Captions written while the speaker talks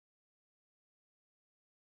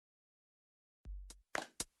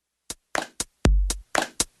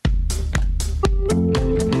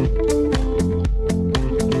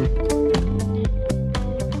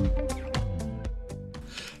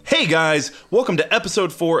Hey guys, welcome to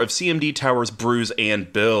episode 4 of CMD Towers Brews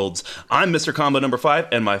and Builds. I'm Mr. Combo number 5,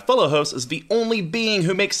 and my fellow host is the only being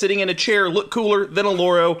who makes sitting in a chair look cooler than a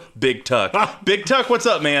Loro, Big Tuck. Big Tuck, what's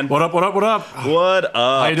up, man? What up? What up?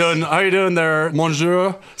 How you doing there,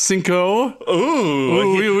 Monsieur Cinco?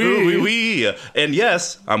 Ooh, oui. oui. And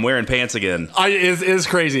yes, I'm wearing pants again. It is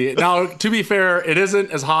crazy. Now, to be fair, it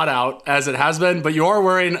isn't as hot out as it has been, but you are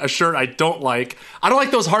wearing a shirt I don't like. I don't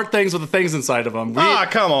like those heart things with the things inside of them.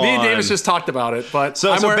 Come on. Me and Davis just talked about it, but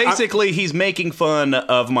So basically, he's making fun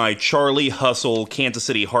of my Charlie Hustle Kansas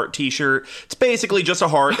City heart t-shirt. It's basically just a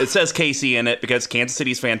heart. It says KC in it because Kansas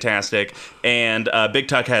City's fantastic, and Big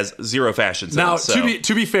Tuck has zero fashion sense. Now, so.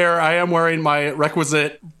 to be fair, I am wearing my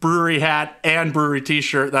requisite brewery hat and brewery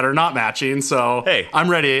t-shirt that are not matching, so hey,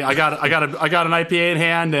 I'm ready. I got an IPA in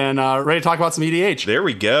hand and ready to talk about some EDH. There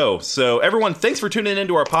we go. So everyone, thanks for tuning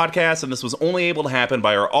into our podcast, and this was only able to happen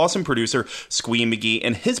by our awesome producer, Squee McGee,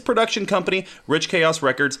 and his production company, Rich Chaos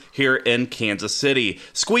Records, here in Kansas City.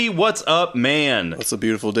 Squee, what's up, man? It's a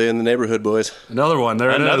beautiful day in the neighborhood, boys. Another one. There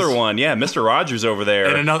it is. Another one. Yeah, Mr. Rogers over there.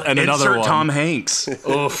 And another Insert one. Tom Hanks.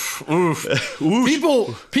 Oof.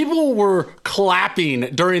 People were clapping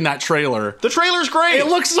during that trailer. The trailer's great. It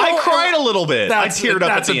looks so... I cried a little bit. I teared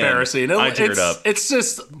up at the embarrassing. end. I teared up. It's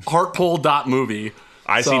just heartpull.movie.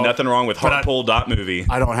 I see nothing wrong with Heartpull.movie.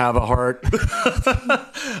 I don't have a heart.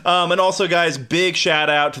 And also, guys, big shout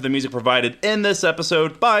out to the music provided in this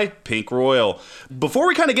episode by Pink Royal. Before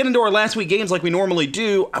we kind of get into our last week games like we normally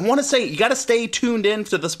do, I want to say you got to stay tuned in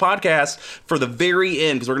to this podcast for the very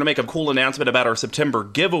end because we're going to make a cool announcement about our September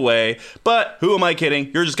giveaway. But who am I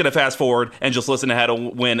kidding? You're just going to fast forward and just listen to how to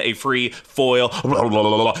win a free foil.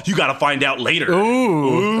 You got to find out later.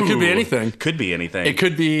 Ooh. It could be anything. Could be anything. It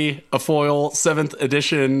could be a foil 7th edition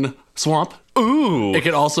Swamp. Ooh. It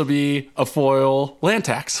could also be a foil land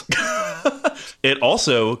tax. It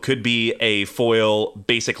also could be a foil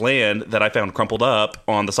basic land that I found crumpled up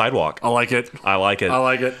on the sidewalk. I like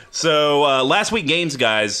it. So last week games,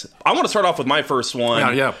 guys, I want to start off with my first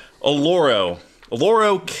one. Yeah.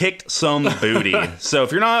 Oloro kicked some booty. So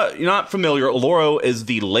if you're not familiar, Oloro is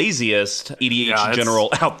the laziest EDH general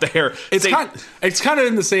out there. It's kind of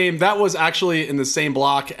in the same. That was actually in the same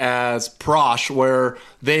block as Prosh, where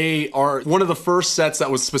they are one of the first sets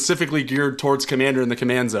that was specifically geared towards Commander in the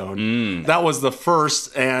command zone. That was the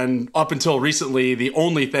first, and up until recently, the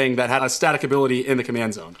only thing that had a static ability in the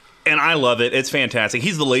command zone. And I love it. It's fantastic.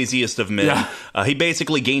 He's the laziest of men. Yeah. He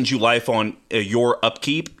basically gains you life on your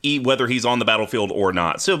upkeep, whether he's on the battlefield or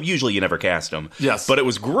not. So usually you never cast him. Yes. But it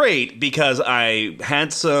was great because I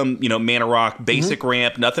had some, mana rock, basic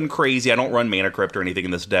ramp, nothing crazy. I don't run mana crypt or anything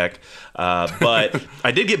in this deck. But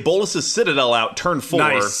I did get Bolus's Citadel out turn 4.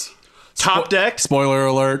 Nice. Top deck. Spoiler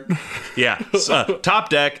alert. Yeah. Top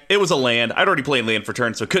deck. It was a land. I'd already played land for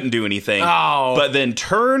turn, so couldn't do anything. Oh. But then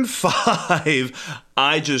turn 5,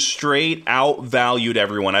 I just straight outvalued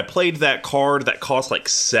everyone. I played that card that cost like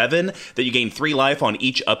 7 that you gain 3 life on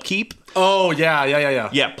each upkeep. Oh, yeah.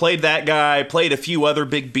 Yeah, played that guy, played a few other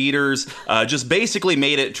big beaters, just basically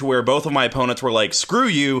made it to where both of my opponents were like, screw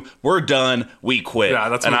you, we're done, we quit. Yeah,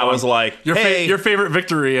 that's and I was like, your favorite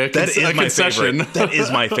victory, that is my concession. favorite. That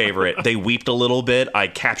is my favorite. They weeped a little bit. I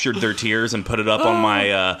captured their tears and put it up on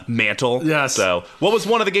my mantle. Yes. So, what was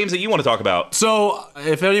one of the games that you want to talk about? So,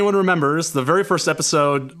 if anyone remembers, the very first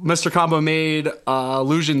episode, Mr. Combo made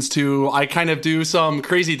allusions to I kind of do some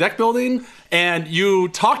crazy deck building. And you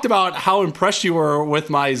talked about how impressed you were with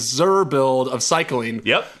my Zur build of cycling.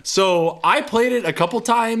 Yep. So I played it a couple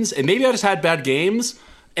times, and maybe I just had bad games,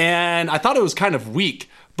 and I thought it was kind of weak.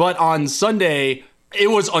 But on Sunday, it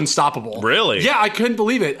was unstoppable. Really? Yeah, I couldn't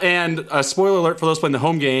believe it. And a spoiler alert for those playing the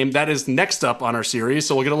home game, that is next up on our series,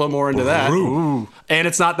 so we'll get a little more into that. Ooh. And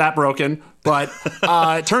it's not that broken. But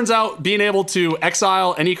it turns out being able to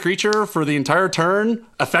exile any creature for the entire turn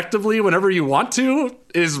effectively whenever you want to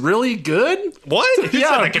is really good. What?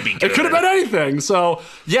 Yeah, that could be good. It could have been anything. So,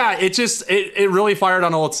 yeah, it really fired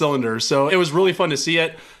on all its cylinders. So it was really fun to see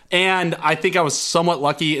it. And I think I was somewhat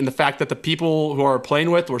lucky in the fact that the people who I were playing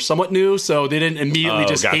with were somewhat new, so they didn't immediately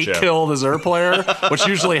hate kill the Zur player, which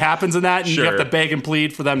usually happens in that, and you have to beg and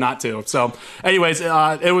plead for them not to. So, anyways,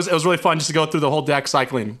 it was really fun just to go through the whole deck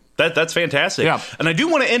cycling. That's fantastic. Yeah. And I do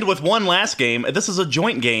want to end with one last game. This is a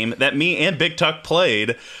joint game that me and Big Tuck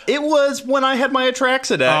played. It was when I had my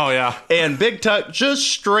Atraxa deck. Oh, yeah. And Big Tuck just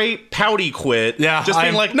straight pouty quit. Yeah. Just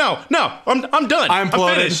being like, no, I'm done. I'm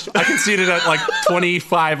bloated. Finished. I conceded at like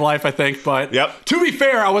 25 life, I think. But to be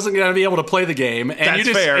fair, I wasn't going to be able to play the game. And That's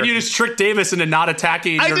fair. And you just tricked Davis into not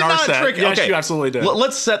attacking your Narset. Yes, you absolutely did.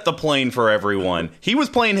 Let's set the plane for everyone. He was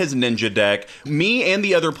playing his Ninja deck. Me and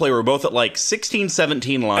the other player were both at like 16,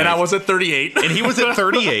 17 lines. And I was at 38. And he was at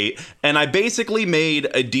 38. And I basically made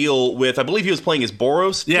a deal with, I believe he was playing his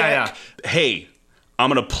Boros deck. Hey,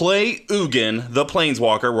 I'm going to play Ugin, the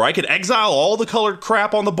Planeswalker, where I could exile all the colored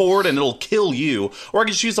crap on the board and it'll kill you. Or I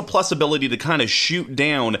could just use the plus ability to kind of shoot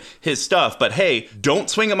down his stuff. But hey, don't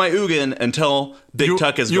swing at my Ugin until Big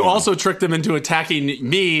Tuck is gone. You also tricked him into attacking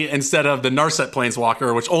me instead of the Narset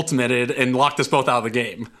Planeswalker, which ultimated and locked us both out of the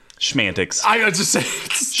game. Schmantics. I was just saying,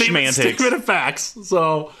 statement of facts.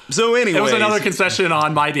 So anyway, it was another concession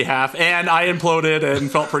on my behalf, and I imploded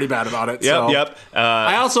and felt pretty bad about it. Yep.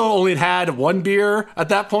 I also only had one beer at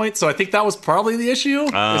that point, so I think that was probably the issue,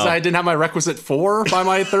 is I didn't have my requisite 4 by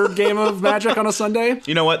my third game of Magic on a Sunday.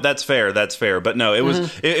 You know what? That's fair. But no, it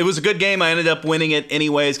was it was a good game. I ended up winning it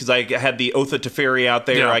anyways because I had the Oath of Teferi out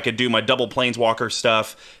there. Yeah. I could do my double Planeswalker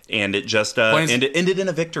stuff, and it just ended in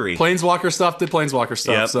a victory. Planeswalker stuff did Planeswalker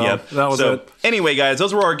stuff. That was it. Anyway, guys,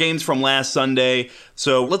 those were our games from last Sunday.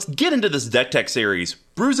 So let's get into this Deck Tech series.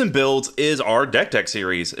 Brews and Builds is our Deck Tech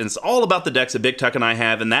series, and it's all about the decks that Big Tuck and I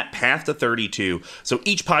have and that path to 32. So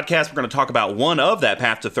each podcast, we're going to talk about one of that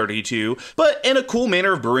path to 32, but in a cool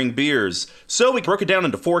manner of brewing beers. So we broke it down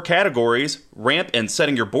into 4 categories. Ramp and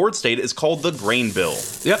setting your board state is called the grain bill.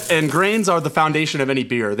 Yep, and grains are the foundation of any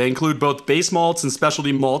beer. They include both base malts and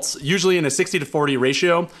specialty malts, usually in a 60-40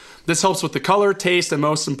 ratio. This helps with the color, taste, and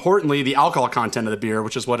most importantly, the alcohol content of the beer,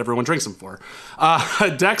 which is what everyone drinks them for.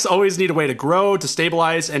 Decks always need a way to grow, to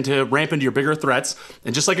stabilize, and to ramp into your bigger threats.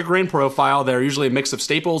 And just like a grain profile, they're usually a mix of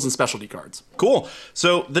staples and specialty cards. Cool.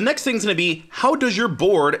 So the next thing's going to be, how does your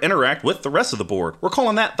board interact with the rest of the board? We're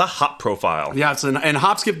calling that the hop profile. Yeah, and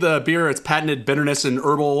hops give the beer its patented bitterness and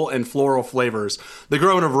herbal and floral flavors. They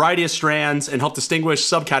grow in a variety of strands and help distinguish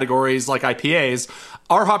subcategories like IPAs.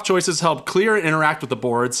 Our hop choices help clear and interact with the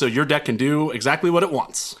board so your deck can do exactly what it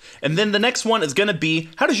wants. And then the next one is going to be,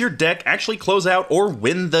 how does your deck actually close out or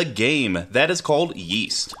win the game? That is called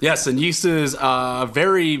yeast. Yes, and yeast is a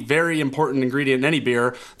very, very important ingredient in any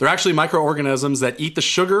beer. They're actually microorganisms that eat the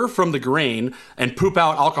sugar from the grain and poop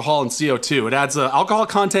out alcohol and CO2. It adds the alcohol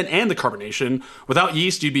content and the carbonation. Without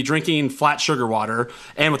yeast, you'd be drinking flat sugar water.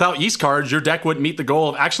 And without yeast cards, your deck wouldn't meet the goal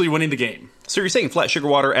of actually winning the game. So you're saying flat sugar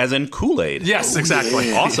water as in Kool-Aid? Yes, exactly.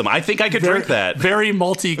 Yeah. Awesome. I think I could drink that. Very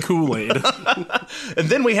malty Kool-Aid. And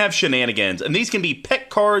then we have shenanigans. And these can be pick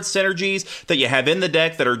cards, synergies that you have in the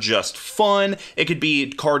deck that are just fun. It could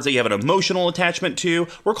be cards that you have an emotional attachment to.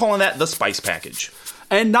 We're calling that the spice package.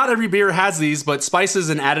 And not every beer has these, but spices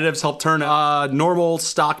and additives help turn a normal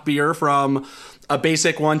stock beer from a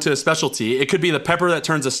basic one to a specialty. It could be the pepper that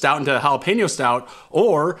turns a stout into a jalapeno stout,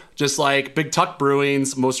 or just like Big Tuck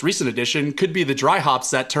Brewing's most recent edition, could be the dry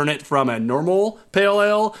hops that turn it from a normal pale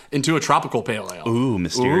ale into a tropical pale ale. Ooh,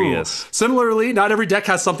 mysterious. Similarly, not every deck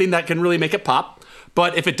has something that can really make it pop.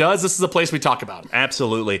 But if it does, this is the place we talk about.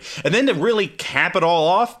 Absolutely. And then to really cap it all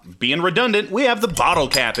off, being redundant, we have the bottle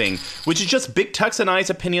capping, which is just Big Tuck's and I's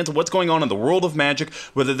opinions of what's going on in the world of Magic,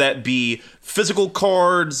 whether that be physical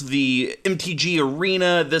cards, the MTG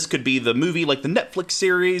arena, this could be the movie like the Netflix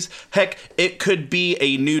series, heck, it could be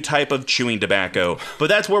a new type of chewing tobacco. But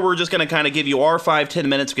that's where we're just going to kind of give you our 5-10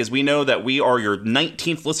 minutes because we know that we are your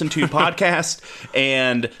 19th listened to podcast.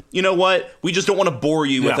 And you know what? We just don't want to bore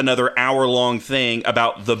you with another hour-long thing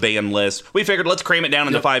about the ban list. We figured let's cram it down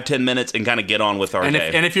into 5-10 minutes and kind of get on with our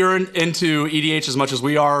day. And if you're into EDH as much as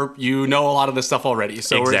we are, you know a lot of this stuff already.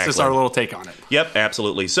 So it's just our little take on it. Yep,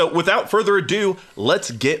 absolutely. So without further ado,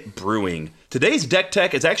 let's get brewing. Today's deck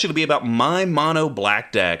tech is actually to be about my mono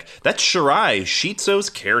black deck. That's Shirai, Shiitsu's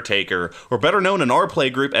Caretaker, or better known in our play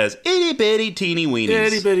group as Itty Bitty Teeny Weenies.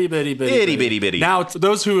 Itty Bitty Bitty Bitty. Itty Bitty Bitty. Now, to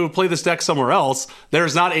those who play this deck somewhere else,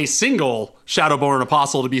 there's not a single Shadowborn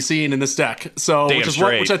Apostle to be seen in this deck. So,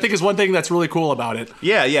 which I think is one thing that's really cool about it.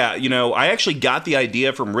 Yeah. You know, I actually got the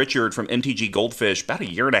idea from Richard from MTG Goldfish about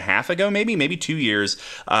 1.5 years ago, maybe 2 years.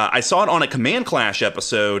 I saw it on a Command Clash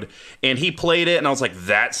episode, and he played it, and I was like,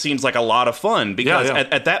 that seems like a lot of fun. Because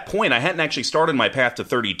at that point, I hadn't actually started my path to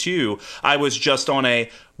 32. I was just on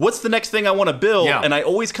what's the next thing I want to build? Yeah. And I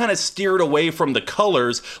always kind of steered away from the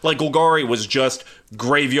colors. Like Golgari was just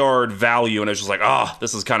graveyard value, and I was just like,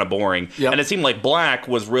 this is kind of boring. Yep. And it seemed like black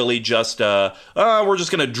was really just, we're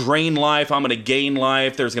just going to drain life. I'm going to gain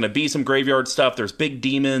life. There's going to be some graveyard stuff. There's big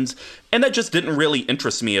demons. And that just didn't really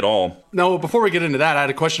interest me at all. Now, before we get into that, I had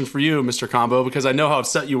a question for you, Mr. Combo, because I know how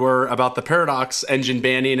upset you were about the Paradox engine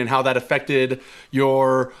banning and how that affected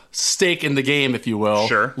your stake in the game, if you will.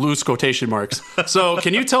 Sure. Loose quotation marks. So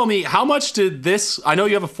can you tell me, how much did this, I know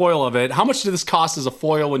you have a foil of it, how much did this cost as a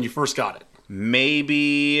foil when you first got it?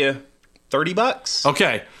 Maybe $30.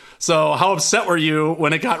 Okay. So how upset were you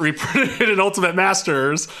when it got reprinted in Ultimate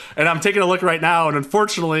Masters? And I'm taking a look right now, and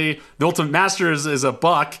unfortunately, the Ultimate Masters is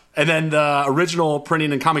 $1, and then the original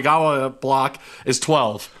printing in Kamigawa block is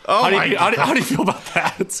 $12. Oh, how do you feel about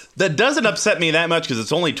that? That doesn't upset me that much because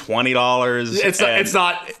it's only $20. It's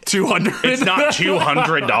not $200. It's not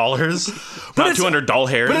 $200. Not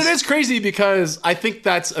 $200. But it is crazy because I think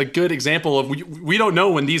that's a good example of we don't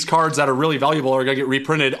know when these cards that are really valuable are going to get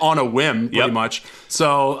reprinted on a whim, pretty much.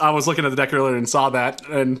 So I was looking at the deck earlier and saw that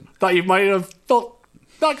and thought you might have felt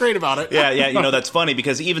not great about it. Yeah, that's funny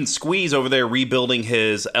because even Squeeze over there rebuilding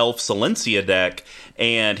his Elf Silencia deck,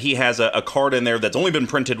 and he has a card in there that's only been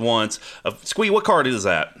printed once. Squeeze, what card is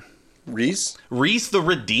that? Reese the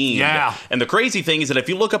Redeemed. Yeah. And the crazy thing is that if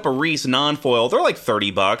you look up a Reese non-foil, they're like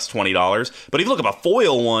 $30, $20. But if you look up a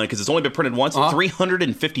foil one, because it's only been printed once,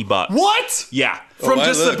 $350. What? Yeah. From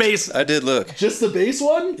just the base. I did look. Just the base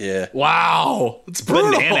one? Yeah. Wow. It's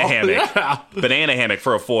brutal. Banana hammock. Yeah. Banana hammock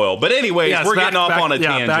for a foil. But anyways, we're getting off on a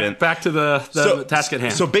tangent. Back to the task at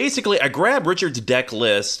hand. So basically, I grabbed Richard's deck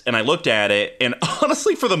list and I looked at it, and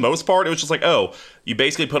honestly, for the most part, it was just like, oh, you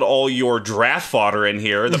basically put all your draft fodder in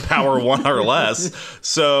here, the power 1 or less.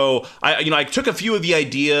 So I took a few of the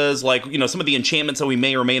ideas, like some of the enchantments that we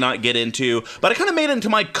may or may not get into, but I kind of made it into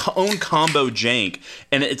my own combo jank.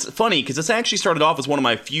 And it's funny because this actually started off as one of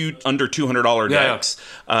my few under $200 decks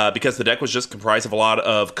because the deck was just comprised of a lot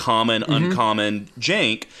of common, uncommon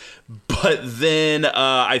jank. But then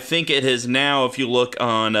I think it has now, if you look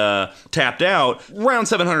on Tapped Out, around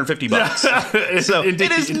 $750. So it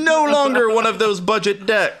is no longer one of those budget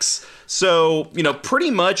decks. So,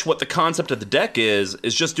 pretty much what the concept of the deck is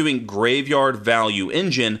just doing graveyard value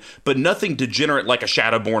engine, but nothing degenerate like a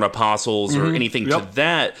Shadowborn Apostles or anything to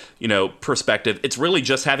that, perspective. It's really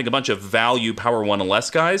just having a bunch of value power 1 and less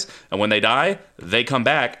guys, and when they die, they come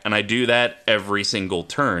back, and I do that every single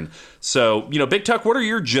turn. So, Big Tuck, what are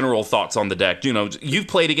your general thoughts on the deck? You've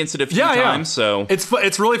played against it a few times, so...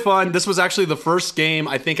 It's really fun. This was actually the first game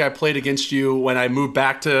I think I played against you when I moved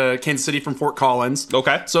back to Kansas City from Fort Collins.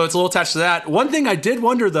 Okay. So it's a little attached to that. One thing I did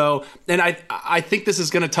wonder, though, and I think this is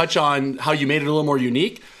going to touch on how you made it a little more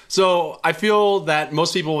unique. So I feel that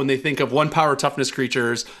most people, when they think of 1 power toughness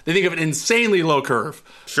creatures, they think of an insanely low curve.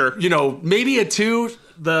 Sure. Maybe a 2.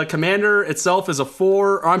 The commander itself is a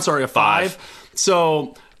 5.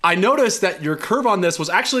 So I noticed that your curve on this was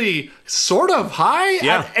actually sort of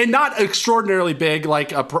high, and not extraordinarily big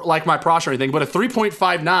like my Prosh or anything, but a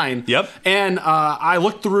 3.59. Yep. And I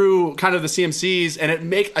looked through kind of the CMCs, and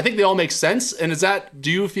I think they all make sense. And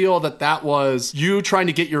do you feel that was you trying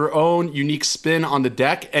to get your own unique spin on the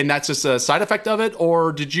deck, and that's just a side effect of it,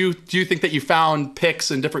 or do you think that you found picks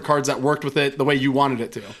and different cards that worked with it the way you wanted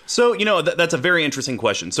it to? So that's a very interesting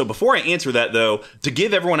question. So before I answer that, though, to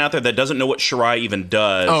give everyone out there that doesn't know what Shirai even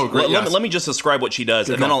does. Oh, great. Let me just describe what she does,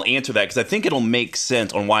 and then I'll answer that, because I think it'll make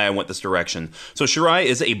sense on why I went this direction. So Shirai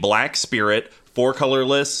is a black spirit, 4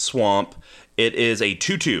 colorless swamp. It is a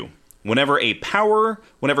 2/2. Whenever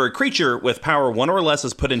a creature with power 1 or less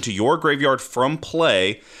is put into your graveyard from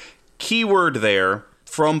play, keyword there,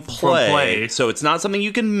 from play. So it's not something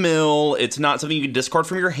you can mill. It's not something you can discard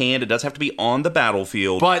from your hand. It does have to be on the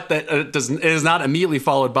battlefield. But that it is not immediately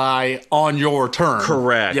followed by on your turn.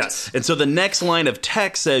 Correct. Yes. And so the next line of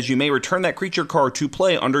text says you may return that creature card to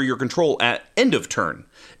play under your control at end of turn,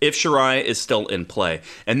 if Shirai is still in play.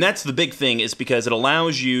 And that's the big thing, is because it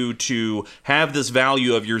allows you to have this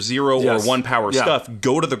value of your 0 or 1 power stuff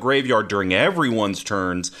go to the graveyard during everyone's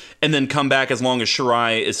turns, and then come back as long as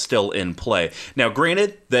Shirai is still in play. Now, granted,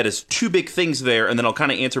 that is 2 big things there, and then I'll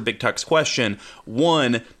kind of answer Big Tuck's question.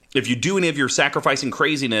 One, if you do any of your sacrificing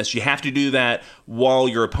craziness, you have to do that while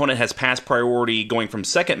your opponent has pass priority going from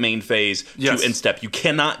second main phase to instep. You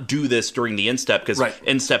cannot do this during the instep, because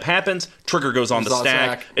instep happens, trigger goes on the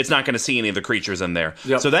stack. It's not going to see any of the creatures in there.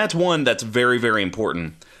 Yep. So that's one that's very, very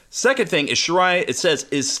important. Second thing is Shirai, it says,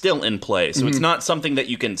 is still in play. So it's not something that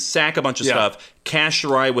you can sack a bunch of stuff, cast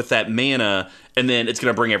Shirai with that mana, and then it's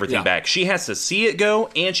going to bring everything back. She has to see it go,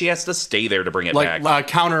 and she has to stay there to bring it back. Like a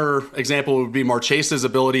counter example would be Marchesa's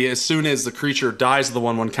ability. As soon as the creature dies with the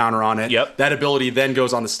 1/1 counter on it, that ability then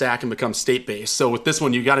goes on the stack and becomes state-based. So with this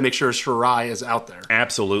one, you got to make sure Shirai is out there.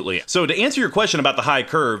 Absolutely. So to answer your question about the high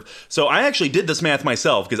curve, so I actually did this math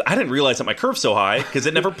myself, because I didn't realize that my curve's so high, because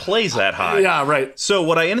it never plays that high. Yeah, right. So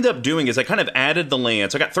what I ended up doing is I kind of added the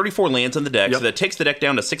lands. So I got 34 lands in the deck, so that takes the deck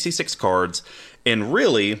down to 66 cards. And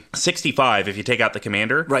really, 65, if you take out the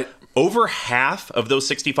commander, Right. over half of those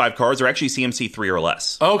 65 cards are actually CMC 3 or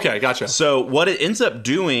less. Okay, gotcha. So what it ends up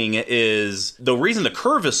doing is, the reason the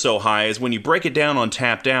curve is so high is when you break it down on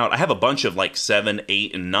tapped out, I have a bunch of like 7,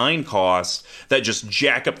 8, and 9 costs that just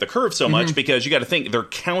jack up the curve so much because you got to think they're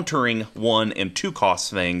countering 1 and 2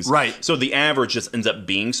 cost things. Right. So the average just ends up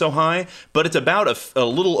being so high, but it's about a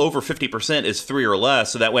little over 50% is 3 or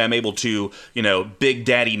less. So that way I'm able to, big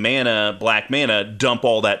daddy mana, black mana, dump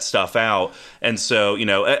all that stuff out. And so,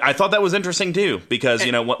 I thought that was interesting too, because,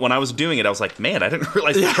 when I was doing it, I was like, man, I didn't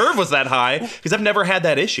realize the curve was that high, because I've never had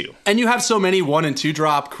that issue. And you have so many 1 and 2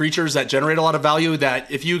 drop creatures that generate a lot of value that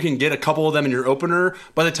if you can get a couple of them in your opener,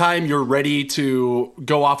 by the time you're ready to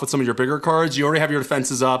go off with some of your bigger cards, you already have your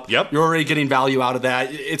defenses up. Yep. You're already getting value out of that.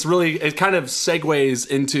 It kind of segues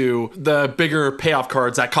into the bigger payoff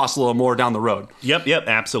cards that cost a little more down the road. Yep,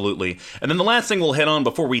 absolutely. And then the last thing we'll hit on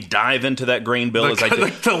before we dive into that grain bill is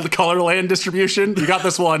the color land distribution. You got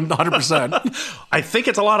this one 100%. I think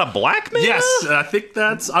it's a lot of black mana. Yes, I think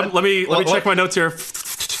that's. Let me check my notes here.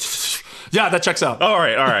 Yeah, that checks out. All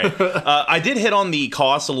right. I did hit on the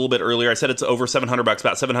cost a little bit earlier. I said it's over $700, about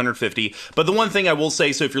 $750. But the one thing I will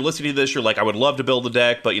say, so if you're listening to this, you're like, I would love to build a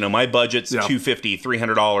deck, but my budget's $250,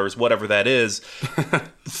 $300, whatever that is.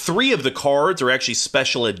 3 of the cards are actually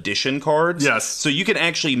special edition cards. Yes. So you can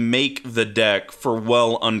actually make the deck for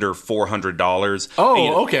well under $400.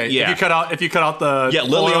 Oh, okay. Yeah. If you cut out the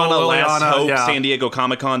Liliana, Last Hope, yeah. San Diego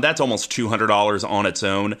Comic-Con, that's almost $200 on its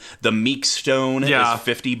own. The Meek Stone is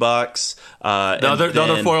 $50. The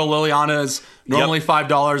other foil Liliana is normally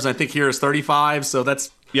 $5. I think here is $35. So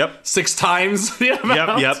that's 6 times the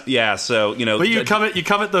amount. Yep. Yeah. So but you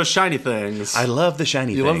covet those shiny things. I love the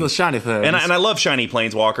shiny. You love those shiny things, and I love shiny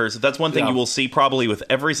planeswalkers. That's one thing you will see probably with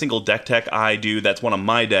every single deck tech I do. That's one of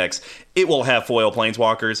my decks. It will have foil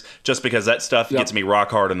planeswalkers just because that stuff gets me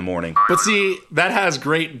rock hard in the morning. But see, that has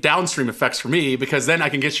great downstream effects for me because then I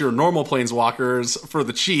can get your normal planeswalkers for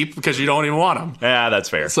the cheap because you don't even want them. Yeah, that's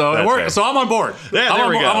fair. So that's it works. fair. So I'm on board. Yeah, there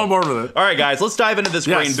we go. I'm on board with it. All right, guys, let's dive into this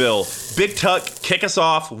grain bill. Big Tuck, kick us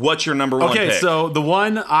off. What's your number one pick? Okay, so the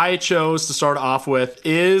one I chose to start off with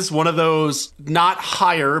is one of those not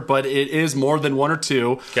higher, but it is more than 1 or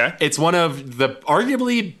 2. Okay. It's one of the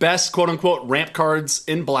arguably best quote-unquote ramp cards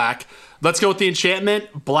in black. Let's go with the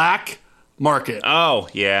enchantment, Black Market. Oh,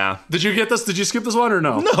 yeah. Did you get this? Did you skip this one or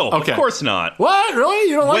no? No, of course not. What?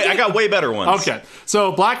 Really? You don't like it? I got way better ones. Okay.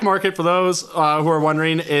 So Black Market, for those who are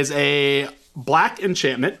wondering, is a black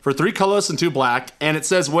enchantment for 3 colorless and 2 black, and it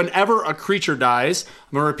says whenever a creature dies,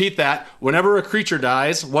 I'm going to repeat that, whenever a creature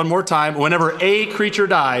dies, one more time, whenever a creature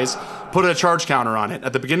dies, put a charge counter on it.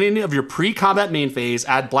 At the beginning of your pre-combat main phase,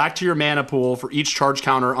 add black to your mana pool for each charge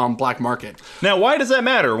counter on Black Market. Now, why does that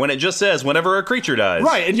matter when it just says whenever a creature dies?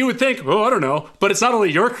 Right, and you would think, I don't know, but it's not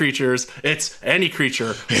only your creatures, it's any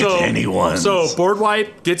creature. It's anyone's. So board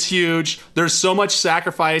wipe gets huge. There's so much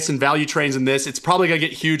sacrifice and value trains in this, it's probably going to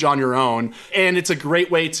get huge on your own. And it's a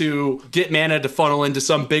great way to get mana to funnel into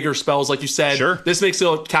some bigger spells, like you said. Sure. This makes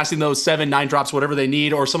casting those 7, 9 drops, whatever they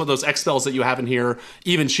need, or some of those X spells that you have in here,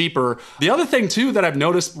 even cheaper. The other thing, too, that I've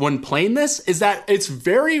noticed when playing this is that it's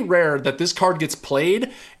very rare that this card gets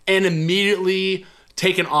played and immediately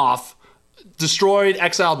taken off, destroyed,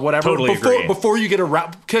 exiled, whatever, Totally agree. before you get a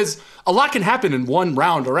round. Because a lot can happen in one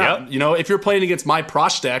round around. Yep. If you're playing against my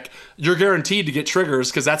Prosh deck, you're guaranteed to get triggers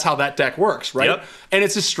because that's how that deck works, right? Yep. And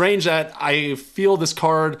it's just strange that I feel this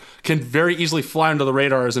card can very easily fly under the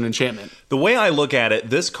radar as an enchantment. The way I look at it,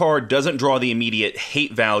 this card doesn't draw the immediate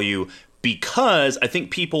hate value because I think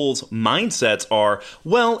people's mindsets are,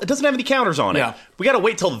 well, it doesn't have any counters on it. Yeah. We got to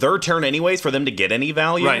wait till their turn anyways for them to get any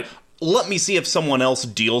value. Right. Let me see if someone else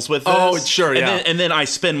deals with this. Oh, sure, yeah. And then I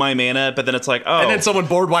spend my mana, but then it's like, And then someone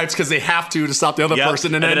board wipes because they have to stop the other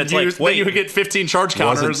person, and then it's you, like, wait, then you get 15 charge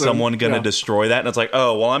counters. Wasn't someone going to destroy that? And it's like,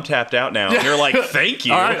 oh, well, I'm tapped out now. And you're like, thank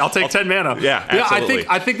you. All right, I'll take 10 mana. Yeah, absolutely.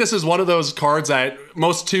 I think this is one of those cards that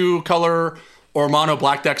most 2-color or mono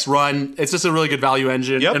black decks run. It's just a really good value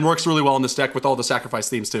engine and works really well in this deck with all the sacrifice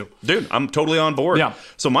themes too. Dude, I'm totally on board. Yeah.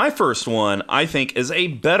 So my first one, I think, is a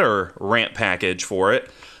better ramp package for it.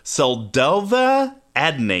 Seldelva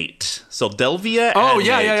Adnate. Seldelvia Adnate. Oh,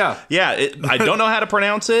 yeah. Yeah, I don't know how to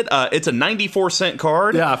pronounce it. It's a 94-cent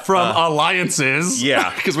card. Yeah, from Alliances.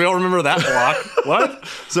 Yeah. Because we all remember that block. What?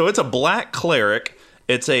 So it's a black cleric.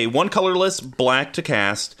 It's a 1 colorless black to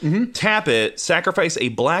cast. Mm-hmm. Tap it, sacrifice a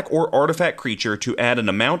black or artifact creature to add an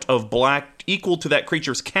amount of black equal to that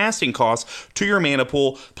creature's casting cost to your mana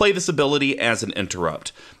pool. Play this ability as an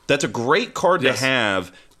interrupt. That's a great card to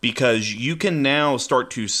have because you can now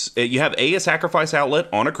start to... You have A sacrifice outlet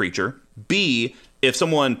on a creature. B, if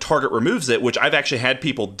someone target removes it, which I've actually had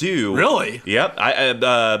people do. Really? Yep.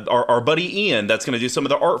 Our buddy Ian, that's going to do some of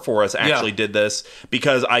the art for us, actually did this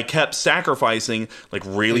because I kept sacrificing like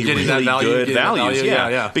really good values.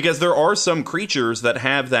 Yeah. Because there are some creatures that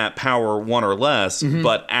have that power 1 or less,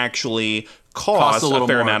 but actually cost a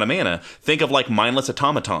fair amount of mana. Think of like Mindless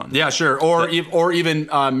Automaton. Yeah, sure. Or even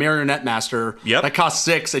Marionette Master. Yep. That costs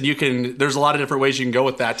 6, and there's a lot of different ways you can go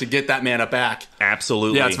with that to get that mana back.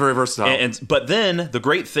 Absolutely. Yeah, it's very versatile. But then the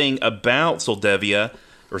great thing about Soldevia,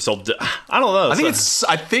 or I don't know. I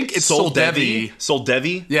think it's Soldevi.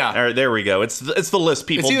 Soldevi? Yeah. All right, there we go. It's the list,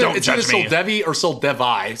 people. Don't judge me. It's either Soldevi or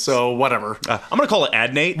Soldevi, so whatever. I'm going to call it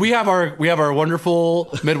Adnate. We have our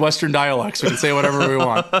wonderful Midwestern dialects. We can say whatever we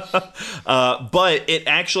want. But it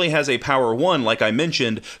actually has a power 1, like I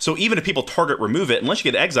mentioned. So even if people target remove it, unless you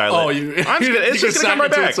get exile it's just going to come right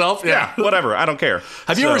back. Itself? Yeah, whatever. I don't care.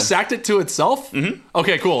 Have you ever sacked it to itself? Mm-hmm.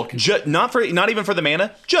 Okay, cool. Not even for the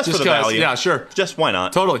mana, just for the value. Yeah, sure. Just why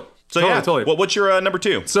not? Totally. Totally. Well, what's your number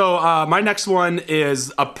 2? So my next one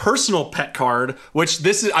is a personal pet card, which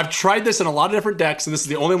I've tried this in a lot of different decks, and this is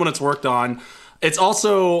the only one it's worked on. It's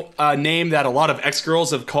also a name that a lot of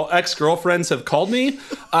ex-girlfriends have called me,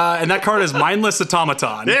 and that card is Mindless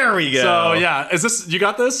Automaton. There we go. So yeah, you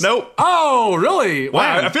got this? Nope. Oh, really?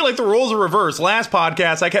 Wow. I feel like the roles are reversed. Last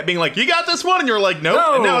podcast, I kept being like, "You got this one," and you're like, "Nope."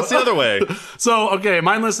 No. And now it's the other way. So okay,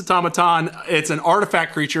 Mindless Automaton. It's an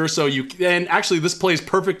artifact creature, so and actually this plays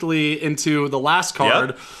perfectly into the last card.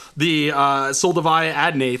 Yep. The Soldevi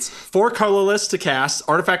Adnates. 4 colorless to cast,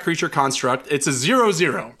 artifact creature construct. It's a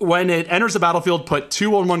 0/0. When it enters the battlefield, put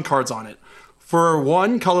 2 1/1 cards on it. For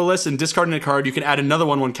 1 colorless and discarding a card, you can add another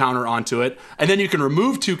 1/1 counter onto it, and then you can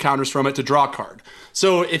remove 2 counters from it to draw a card.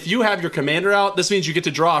 So if you have your commander out, this means you get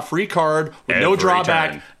to draw a free card with no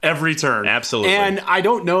drawback every turn. Absolutely. And I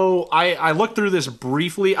don't know, I looked through this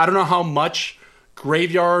briefly. I don't know how much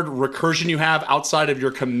graveyard recursion you have outside of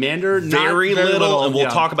your commander. Very little, and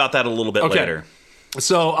we'll talk about that a little bit later.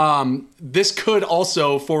 So this could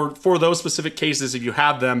also, for those specific cases, if you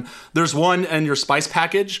have them, there's one in your spice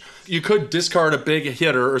package. You could discard a big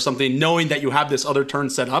hitter or something, knowing that you have this other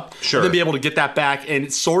turn set up, sure, and then be able to get that back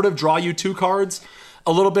and sort of draw you 2 cards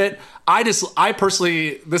a little bit. I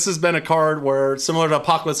personally, this has been a card where, similar to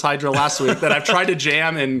Apocalypse Hydra last week, that I've tried to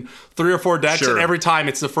jam in 3 or 4 decks, sure, and every time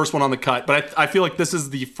it's the first one on the cut. But I feel like this is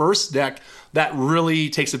the first deck that really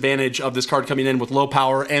takes advantage of this card coming in with low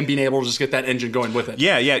power and being able to just get that engine going with it.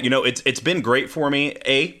 Yeah. You know, it's been great for me.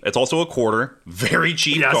 It's also a quarter, very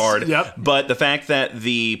cheap card. Yep. But the fact that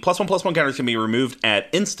the +1/+1 counters can be removed at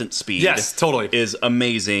instant speed, yes, totally, is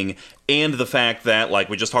amazing. And the fact that, like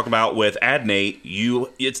we just talked about with Adnate,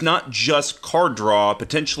 it's not just card draw.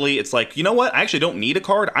 Potentially, it's like, you know what? I actually don't need a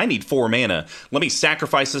card. I need 4 mana. Let me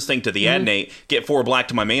sacrifice this thing to the Adnate, get 4 black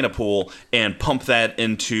to my mana pool, and pump that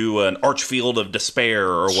into an Archfield of Despair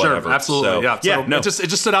or whatever. Sure, absolutely. It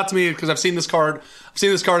just stood out to me because I've seen this card. I've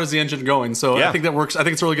seen this card as the engine going, so I think that works. I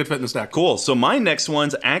think it's a really good fit in this deck. Cool. So my next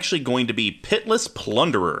one's actually going to be Pitless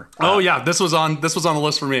Plunderer. This was on the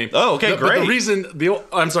list for me. Oh, okay, great. But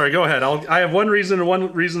I'm sorry. Go ahead. I have one reason and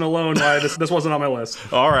one reason alone why this wasn't on my list.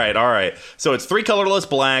 All right. So it's 3 colorless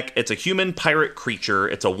black. It's a human pirate creature.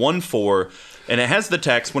 It's a 1/4. And it has the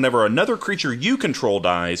text, whenever another creature you control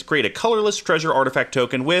dies, create a colorless treasure artifact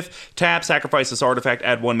token with tap, sacrifice this artifact,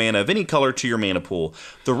 add 1 mana of any color to your mana pool.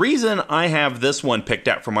 The reason I have this one picked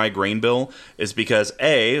out for my grain bill is because,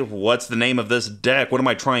 A, what's the name of this deck? What am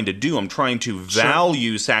I trying to do? I'm trying to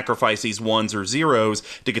value sacrifice these 1s or 0s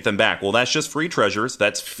to get them back. Well, that's just free treasures.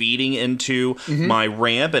 That's feeding into my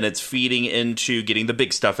ramp, and it's feeding into getting the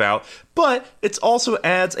big stuff out. But it also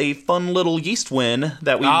adds a fun little yeast win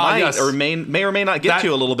that we may or may not get to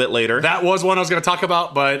a little bit later. That was one I was going to talk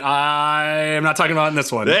about, but I am not talking about in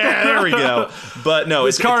this one. There we go. But no,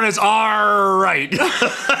 this card is all right.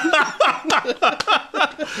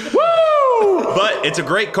 Woo! But it's a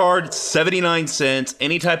great card, 79 cents.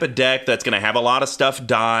 Any type of deck that's going to have a lot of stuff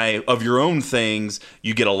die of your own things,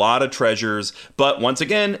 you get a lot of treasures. But once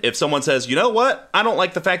again, if someone says, you know what, I don't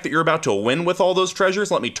like the fact that you're about to win with all those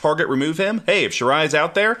treasures, let me target remove him. Hey, if Shirai's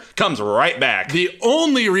out there, comes right back. The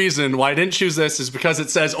only reason why I didn't choose this is because it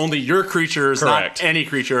says only your creatures, not any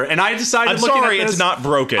creature. And I decided, it's not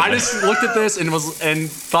broken. I just looked at this and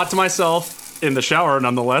thought to myself, in the shower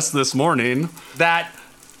nonetheless this morning, that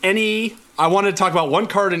any I wanted to talk about one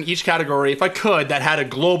card in each category, if I could, that had a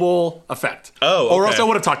global effect. Oh, Or okay. else I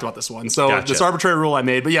would have talked about this one. So Gotcha. this arbitrary rule I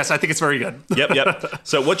made. But yes, I think it's very good. Yep.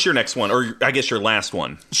 So what's your next one? Or I guess your last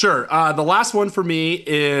one. Sure. The last one for me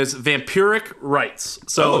is Vampiric Rites.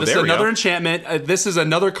 So Oh, this is there we another go. enchantment. This is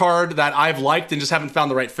another card that I've liked and just haven't found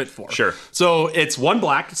the right fit for. Sure. So it's 1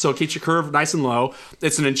 black, so it keeps your curve nice and low.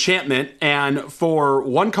 It's an enchantment, and for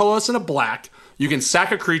 1 colorless and a black, you can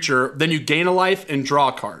sack a creature, then you gain a life and draw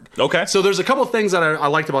a card. Okay. So there's a couple of things that I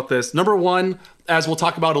liked about this. Number one, as we'll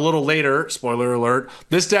talk about a little later, spoiler alert,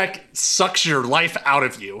 this deck sucks your life out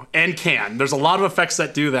of you and can. There's a lot of effects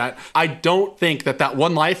that do that. I don't think that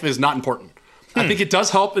 1 life is not important. I think it does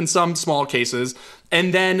help in some small cases.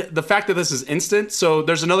 And then the fact that this is instant. So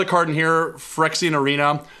there's another card in here, Phyrexian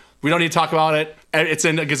Arena. We don't need to talk about it. It's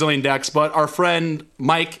in a gazillion decks, but our friend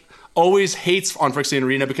Mike always hates on Phyrexian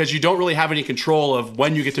Arena because you don't really have any control of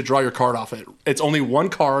when you get to draw your card off it. It's only 1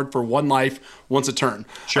 card for 1 life once a turn.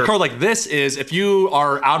 Sure. A card like this is, if you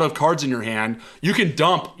are out of cards in your hand, you can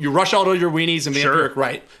you rush out all your weenies and Vampiric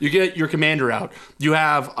Rite. You get your commander out. You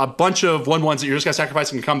have a bunch of 1/1s that you're just going to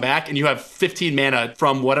sacrifice and come back, and you have 15 mana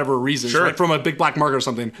from whatever reason, Sure. like from a big black market or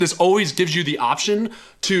something. This always gives you the option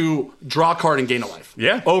to draw a card and gain a life.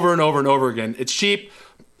 Yeah. Over and over and over again. It's cheap.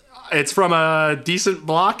 It's from a decent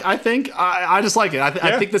block, I think. I just like it.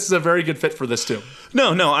 I think this is a very good fit for this, too.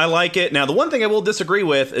 No, I like it. Now, the one thing I will disagree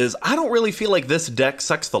with is I don't really feel like this deck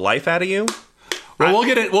sucks the life out of you. Well, we'll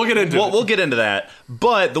get into it. We'll get into that.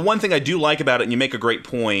 But the one thing I do like about it, and you make a great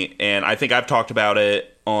point, and I think I've talked about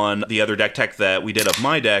it on the other deck tech that we did of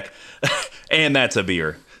my deck, and that's a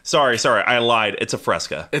beer. Sorry, I lied. It's a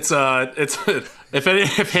Fresca. It's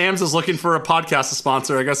if Hams is looking for a podcast to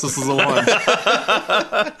sponsor, I guess this is the one.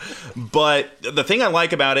 But the thing I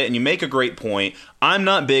like about it, and you make a great point, I'm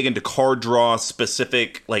not big into card draw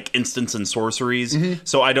specific like instants and sorceries,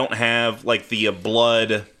 so I don't have like the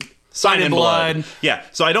blood. Sign in blood. Yeah,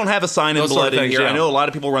 so I don't have a sign in Those blood sort of in things, here. yeah. I know a lot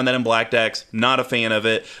of people run that in black decks. Not a fan of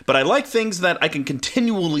it. But I like things that I can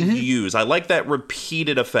continually use. I like that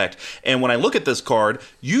repeated effect. And when I look at this card,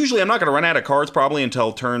 usually I'm not going to run out of cards probably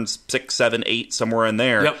until turns 6, 7, 8, somewhere in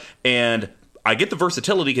there. Yep. And I get the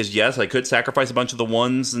versatility because, yes, I could sacrifice a bunch of the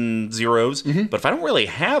 1s and 0s. But if I don't really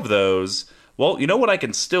have those... Well, you know what I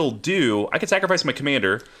can still do? I can sacrifice my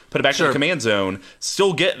commander, put it back to the command zone,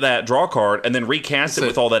 still get that draw card, and then recast it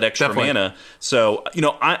with all that extra mana. So,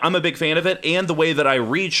 I'm a big fan of it, and the way that I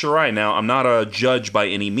read Shirai now, I'm not a judge by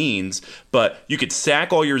any means, but you could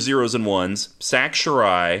sack all your 0s and 1s, sack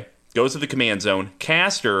Shirai, goes to the command zone,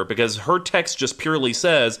 cast her, because her text just purely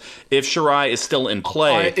says if Shirai is still in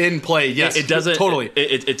play. Yes. It doesn't... Totally.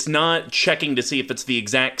 It's not checking to see if it's the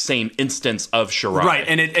exact same instance of Shirai. Right,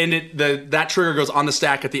 and that trigger goes on the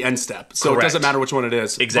stack at the end step, so Correct. it doesn't matter which one it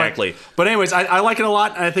is. Exactly. But anyways, I like it a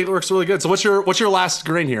lot, and I think it works really good. So what's your last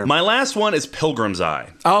green here? My last one is Pilgrim's Eye.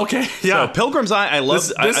 Oh, okay, yeah. So Pilgrim's Eye, I love...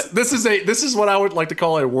 This is what I would like to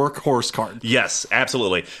call a workhorse card. Yes,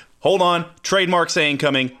 absolutely. Hold on, trademark saying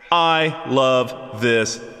coming. I love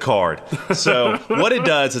this card. So what it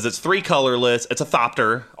does is it's 3 colorless. It's a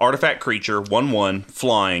Thopter, artifact creature, 1/1,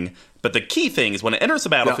 flying. But the key thing is when it enters the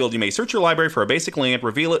battlefield, you may search your library for a basic land,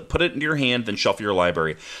 reveal it, put it into your hand, then shuffle your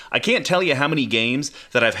library. I can't tell you how many games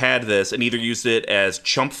that I've had this and either used it as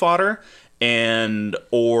chump fodder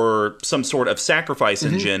or some sort of sacrifice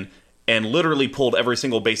engine, and literally pulled every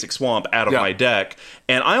single basic swamp out of my deck.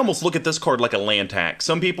 And I almost look at this card like a land tax.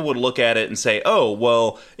 Some people would look at it and say, oh,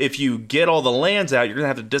 well, if you get all the lands out, you're going to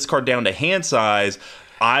have to discard down to hand size.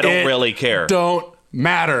 I don't really care. Don't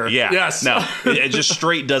matter. Yeah. Yes. No, it just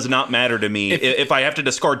straight does not matter to me. If I have to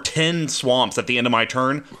discard 10 swamps at the end of my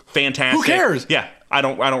turn, fantastic. Who cares? Yeah. I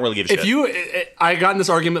don't really give a shit. I got in this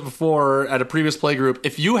argument before at a previous play group.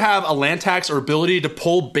 If you have a land tax or ability to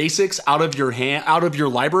pull basics out of your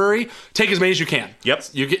library, take as many as you can. Yep.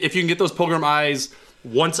 If you can get those Pilgrim Eyes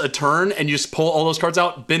once a turn and you just pull all those cards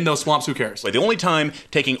out, bin those swamps, who cares? The only time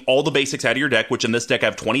taking all the basics out of your deck, which in this deck I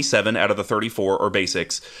have 27 out of the 34 are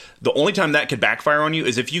basics, the only time that could backfire on you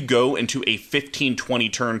is if you go into a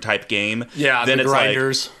 15-20 turn type game. Yeah, then the it's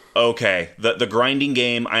grinders. Okay, the grinding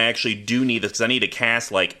game, I actually do need this because I need to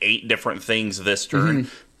cast like 8 different things this turn.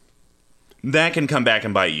 That can come back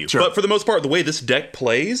and bite you. Sure. But for the most part, the way this deck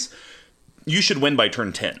plays, you should win by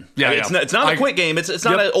turn 10. Yeah, It's not a quick game. It's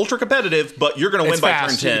not an ultra competitive, but you're going to win by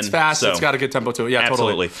turn 10. It's fast. So. It's got a good tempo to it. Yeah,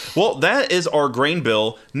 Absolutely. totally. Well, that is our grain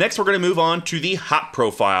bill. Next, we're going to move on to the hot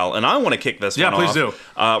profile, and I want to kick this one off. Yeah, please do.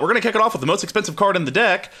 We're going to kick it off with the most expensive card in the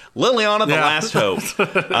deck, Liliana, the Last Hope.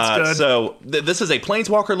 Good. So this is a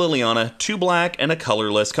Planeswalker Liliana, 2 black and a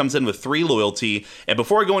colorless, comes in with 3 loyalty. And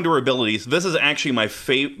before I go into her abilities, this is actually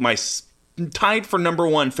my tied for number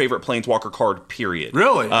one favorite Planeswalker card, period.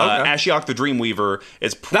 Really? Okay. Ashiok the Dreamweaver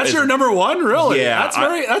is... That's your number one? Really? Yeah.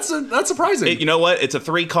 That's surprising. You know what? It's a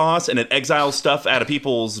 3 cost, and it exiles stuff out of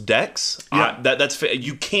people's decks. Yeah.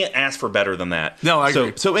 You can't ask for better than that. No, I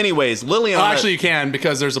agree. So anyways, Liliana... Actually, you can,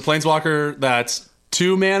 because there's a Planeswalker that's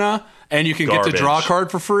 2 mana, and you can get to draw a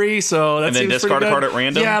card for free, so that and then seems discard a pretty card good. at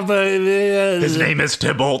random? Yeah, but... His name is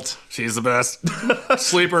Tybalt. She's the best.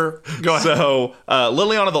 Sleeper. Go ahead. So,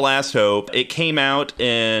 Liliana the Last Hope, it came out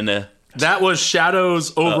in... That was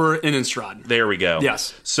Shadows over Innistrad. There we go.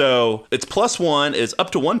 Yes. So its +1 is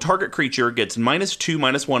up to 1 target creature gets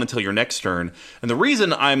 -2/-1 until your next turn. And the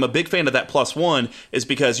reason I'm a big fan of that +1 is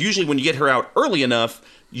because usually when you get her out early enough,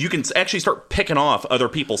 you can actually start picking off other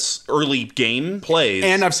people's early game plays.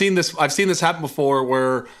 And I've seen this happen before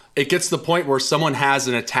where it gets to the point where someone has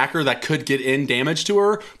an attacker that could get in damage to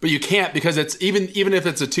her, but you can't, because it's even if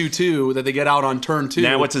it's a 2/2 that they get out on turn 2.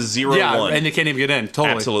 Now it's a 0/1. Yeah, and they can't even get in.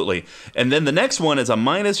 Totally. Absolutely. And then the next one is a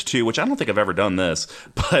 -2, which I don't think I've ever done this,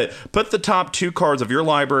 but put the top 2 cards of your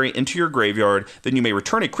library into your graveyard, then you may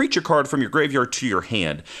return a creature card from your graveyard to your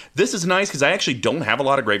hand. This is nice because I actually don't have a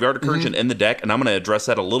lot of graveyard recursion in the deck, and I'm going to address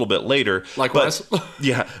that a little bit later. Likewise.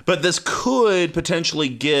 But this could potentially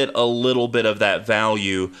get a little bit of that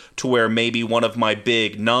value to where maybe one of my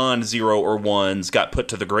big non-0 or 1s got put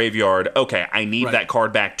to the graveyard. Okay, I need that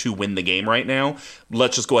card back to win the game right now.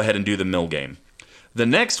 Let's just go ahead and do the mill game. The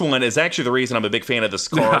next one is actually the reason I'm a big fan of this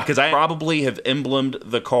card, because I probably have emblemed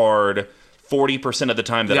the card 40% of the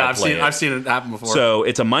time that I play it. I've seen it happen before. So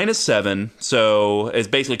it's a -7. So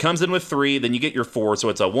it basically comes in with 3, then you get your 4. So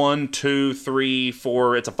it's a 1, 2, 3,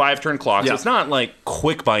 4. It's a 5-turn clock. So it's not like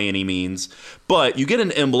quick by any means. But you get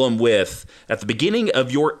an emblem with, at the beginning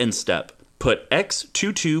of your end step, put X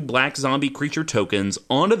 2/2 black zombie creature tokens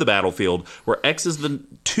onto the battlefield, where X is the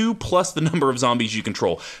 2 plus the number of zombies you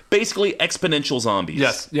control. Basically exponential zombies.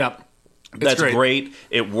 Yes, yeah. That's great.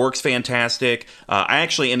 It works fantastic. I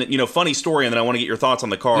actually, and funny story, and then I want to get your thoughts on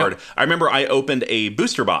the card. Yep. I remember I opened a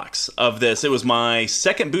booster box of this. It was my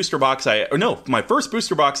second booster box my first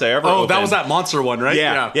booster box I ever opened. Oh, that was that monster one, right?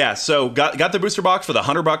 Yeah. So got the booster box for the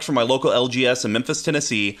 $100 from my local LGS in Memphis,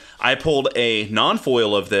 Tennessee. I pulled a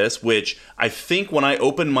non-foil of this, which I think when I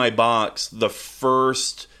opened my box, the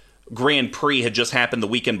first Grand Prix had just happened the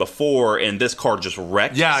weekend before, and this card just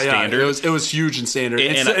wrecked Standard. It was huge in Standard.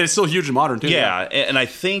 It's still huge in Modern, too. Yeah, and I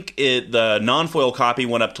think the non-foil copy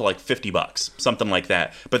went up to like $50, something like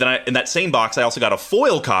that. But then in that same box, I also got a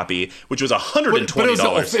foil copy, which was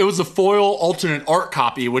 $120. But it was a foil alternate art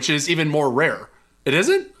copy, which is even more rare. It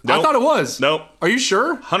isn't? Nope. I thought it was. Nope. Are you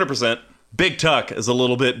sure? 100%. Big Tuck is a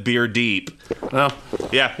little bit beer deep. Well,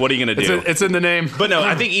 yeah, what are you going to do? It's in the name. But no,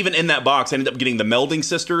 I think even in that box, I ended up getting the Melding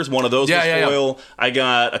Sisters. One of those was foil. Yeah. I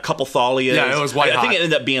got a couple Thalias. Yeah, it was white I think it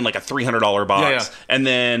ended up being like a $300 box. Yeah. And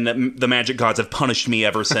then the Magic Gods have punished me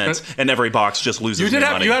ever since, and every box just loses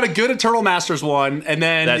money. You had a good Eternal Masters one, and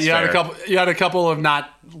then you had a couple of not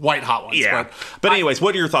white hot ones. Yeah. But anyways,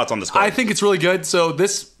 what are your thoughts on this card? I think it's really good. So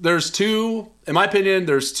in my opinion,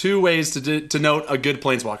 there's 2 ways to note a good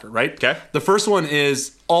Planeswalker, right? Okay. The first one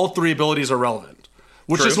is all 3 abilities are relevant,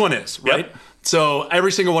 which this one is, right? Yep. So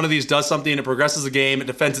every single one of these does something. It progresses the game. It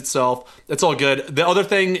defends itself. It's all good. The other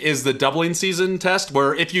thing is the Doubling Season test,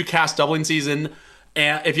 where if you cast Doubling Season,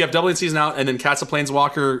 and if you have Doubling Season out and then cast a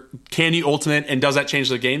Planeswalker, can you ultimate, and does that change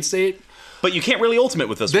the game state? But you can't really ultimate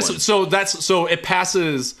with this one. So it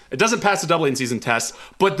passes. It doesn't pass the Doubling Season test,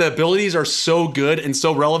 but the abilities are so good and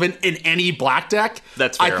so relevant in any black deck.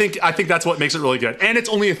 That's fair. I think that's what makes it really good. And it's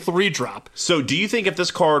only a 3-drop. So do you think if this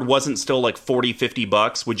card wasn't still like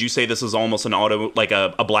 $40-$50, would you say this is almost an auto, like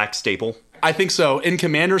a black staple? I think so. In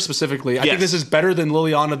Commander specifically, I think this is better than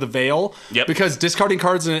Liliana the Veil. Yep. Because discarding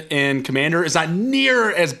cards in Commander is not near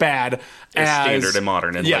as bad as Standard and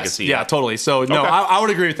Modern and Legacy. Yeah, totally. So, no, I would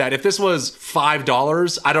agree with that. If this was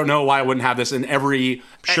 $5, I don't know why I wouldn't have this in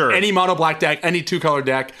any mono black deck, any 2-color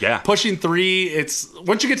deck. Yeah. Pushing 3,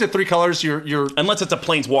 once you get to 3 colors, you're unless it's a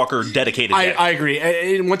Planeswalker dedicated deck. I agree.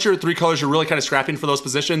 And once you're at 3 colors, you're really kind of scrapping for those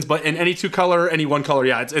positions. But in any 2-color, any 1-color,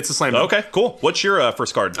 it's a slam dunk. Okay, cool. What's your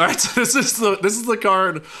first card? All right, so this is the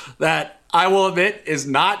card that I will admit is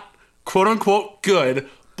not quote unquote good,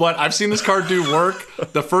 but I've seen this card do work.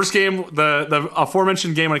 The first game, the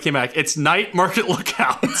aforementioned game when it came back, it's Night Market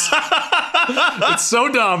Lookout. It's so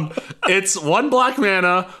dumb. It's 1 black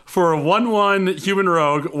mana for a 1/1 human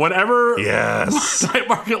rogue. Whenever Night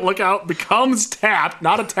Market Lookout becomes tapped,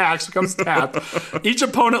 not attacks, becomes tapped, each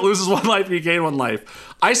opponent loses 1 life and you gain 1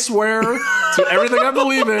 life. I swear to everything I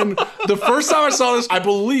believe in, the first time I saw this, I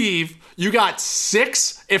believe you got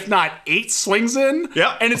 6, if not 8 swings in,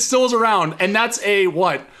 yeah, and it still is around. And that's a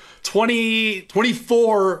what?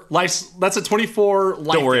 24 life. That's a 24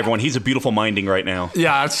 life. Don't worry, gap. everyone. He's a beautiful minding right now.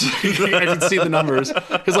 Yeah, I can see the numbers.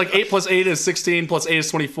 Because like 8 plus 8 is 16, plus 8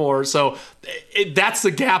 is 24. So that's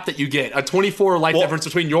the gap that you get. A 24 life difference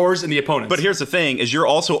between yours and the opponent's. But here's the thing, is you're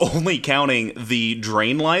also only counting the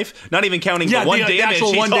drain life, not even counting the one damage actual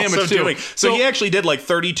he's one also damage too. doing. So he actually did like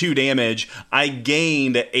 32 damage. I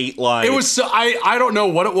gained 8 life. It was so I don't know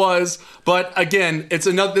what it was, but again, this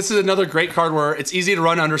is another great card where it's easy to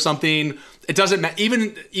run under something. It doesn't matter.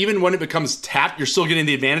 Even when it becomes tapped, you're still getting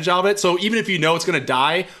the advantage of it. So even if you know it's going to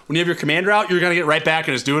die, when you have your commander out, you're going to get right back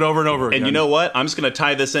and just do it over and over again. And you know what? I'm just going to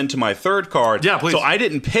tie this into my third card. Yeah, please. So I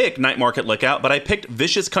didn't pick Night Market Lookout, but I picked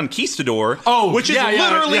Vicious Conquistador, which is yeah,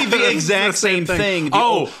 literally the it's exact same thing.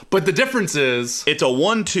 But the difference is... It's a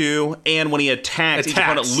 1/2, and when he attacks, each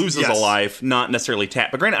opponent loses a life, not necessarily tap.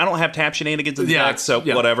 But granted, I don't have tap shenanigans in the deck, so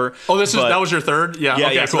whatever. Oh, that was your third? Yeah, Yeah,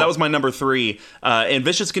 okay, yeah. cool. So that was my number 3. And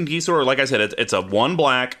Vicious Conquistador, like I said, it's a 1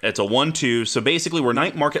 black, it's a 1/2. So basically, where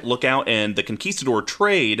Night Market Lookout and the Conquistador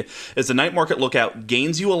trade is the Night Market Lookout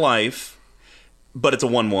gains you a life, but it's a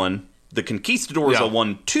 1/1. The Conquistador is a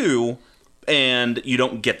 1/2. And you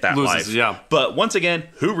don't get that life. Yeah. But once again,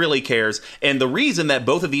 who really cares? And the reason that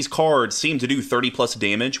both of these cards seem to do 30 plus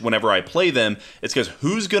damage whenever I play them is because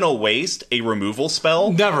who's going to waste a removal spell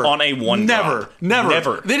on a 1-drop?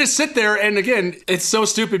 Never. They just sit there, and again, it's so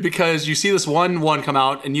stupid because you see this 1/1 come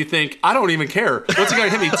out, and you think, I don't even care. What's it going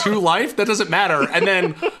to hit me? 2 life? That doesn't matter. And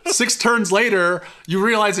then 6 turns later, you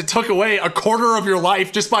realize it took away a quarter of your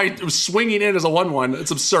life just by swinging in as a 1/1. It's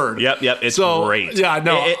absurd. Yep. It's great. Yeah,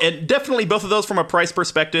 no. And definitely both of those from a price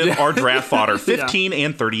perspective are draft fodder, 15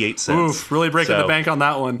 and 38 cents. Oof, really breaking the bank on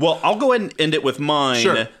that one. Well, I'll go ahead and end it with mine.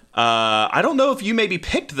 Sure. I don't know if you maybe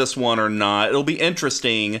picked this one or not. It'll be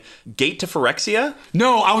interesting. Gate to Phyrexia?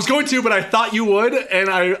 No, I was going to, but I thought you would, and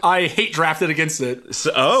I hate drafted against it.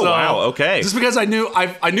 Wow, okay. Just because I knew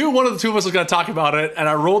one of the two of us was going to talk about it, and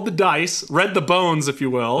I rolled the dice, read the bones, if you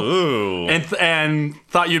will, and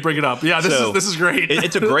thought you'd bring it up. Yeah, this is great.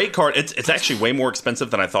 It's a great card. It's actually way more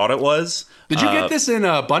expensive than I thought it was. Did you get this in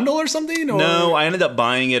a bundle or something? Or? No, I ended up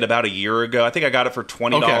buying it about a year ago. I think I got it for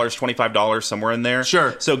 $20, $25, somewhere in there.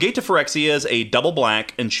 Sure. So Gate to Phyrexia is a double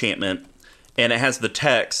black enchantment, and it has the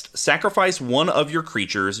text, sacrifice one of your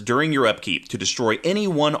creatures during your upkeep to destroy any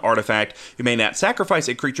one artifact. You may not sacrifice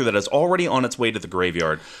a creature that is already on its way to the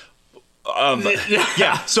graveyard.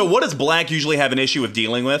 So what does black usually have an issue with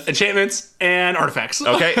dealing with? Enchantments and artifacts.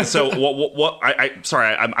 Okay, so what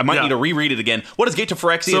I might need to reread it again. What does Gate to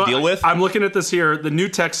Phyrexia deal with? I'm looking at this here. The new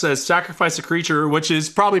text says sacrifice a creature, which is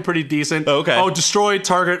probably pretty decent. Okay. Oh, destroy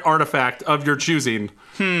target artifact of your choosing.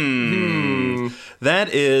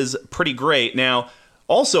 That is pretty great. Now,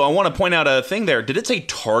 also, I want to point out a thing there. Did it say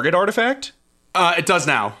target artifact? It does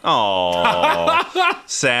now. Oh,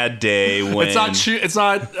 sad day when it's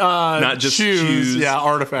not not just choose. Yeah,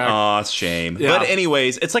 artifact. Oh, it's a shame. Yeah. But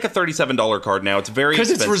anyways, it's like a $37 card now. It's very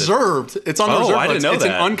expensive. Because it's reserved. It's on the reserve I didn't know it's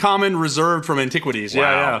that. It's an uncommon reserved from Antiquities. Wow.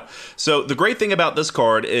 Yeah. So the great thing about this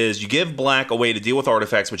card is you give black a way to deal with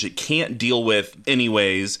artifacts, which it can't deal with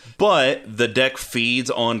anyways, but the deck feeds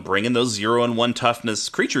on bringing those 0 and 1 toughness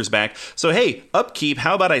creatures back. So hey, upkeep,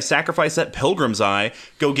 how about I sacrifice that Pilgrim's Eye,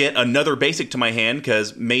 go get another basic to my hand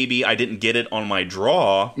because maybe I didn't get it on my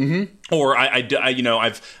draw, or I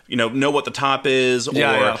know what the top is,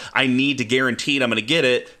 or I need to guarantee I'm going to get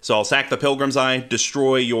it, so I'll sack the Pilgrim's Eye,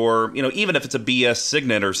 destroy your, even if it's a BS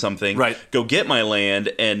Signet or something, right? Go get my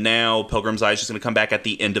land, and now Pilgrim's Eye is just going to come back at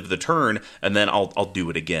the end of the turn, and then I'll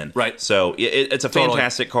do it again, right? So it's a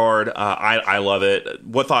fantastic card. I love it.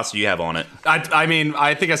 What thoughts do you have on it? I mean,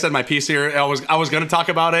 I think I said my piece here. I was going to talk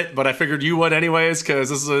about it, but I figured you would anyways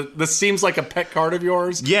because this seems like a pet card of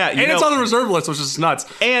yours. Yeah, and it's on the reserve list, which is nuts.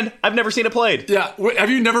 And I've never seen it played. Yeah, have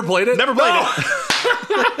you never played it? Never played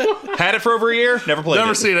it. Had it for over a year. Never played it.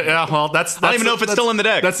 Never seen it. Yeah, well, I don't even know if it's still in the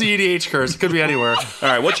deck. That's the EDH curse. It could be anywhere. All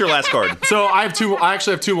right, what's your last card? So I have two. I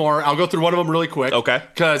actually have 2 more. I'll go through one of them really quick. Okay.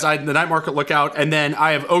 Because the Night Market Lookout, and then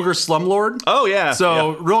I have Ogre Slumlord. Oh yeah.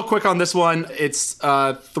 So real quick on this one, it's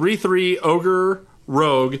 3/3 Ogre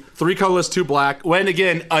Rogue, 3 colorless, 2 black. When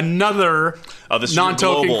again, another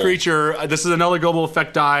non-token creature. This is another global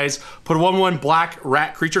effect dies. Put a 1/1 black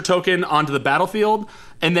rat creature token onto the battlefield,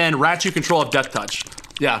 and then rats you control have Death Touch.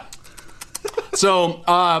 Yeah. So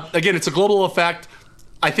again, it's a global effect.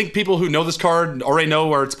 I think people who know this card already know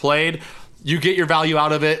where it's played. You get your value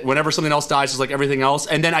out of it whenever something else dies, just like everything else.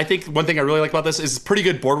 And then I think one thing I really like about this is pretty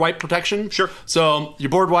good board wipe protection. Sure. So you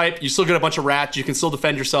board wipe, you still get a bunch of rats, you can still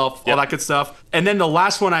defend yourself, all that good stuff. And then the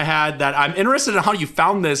last one I had that I'm interested in how you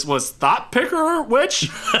found this was Thought Picker Witch.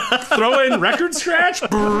 Throw in Record Scratch.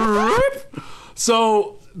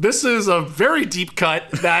 So This is a very deep cut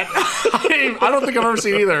that I don't think I've ever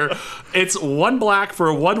seen either. It's 1 black for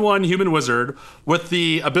a 1/1 human wizard with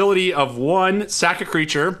the ability of 1 sack a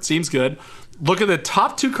creature. Seems good. Look at the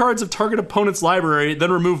top 2 cards of target opponent's library,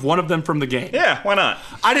 then remove 1 of them from the game. Yeah, why not?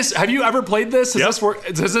 Have you ever played this? Yep.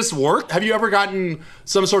 Does this work? Have you ever gotten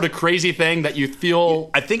some sort of crazy thing that you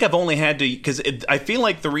feel? I think I've only had to, because I feel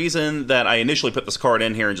like the reason that I initially put this card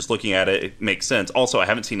in here and just looking at it, it makes sense. Also, I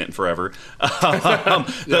haven't seen it in forever.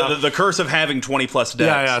 The curse of having 20 plus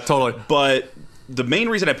decks. Yeah, totally. But the main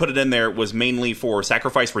reason I put it in there was mainly for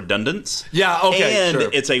sacrifice redundance. Yeah, okay, And sure.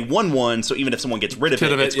 it's a 1/1, so even if someone gets rid of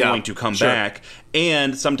it, it's going to come back.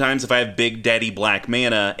 And sometimes if I have big daddy black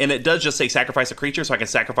mana, and it does just say sacrifice a creature, so I can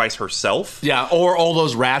sacrifice herself. Yeah, or all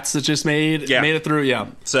those rats that just made it through. Yeah.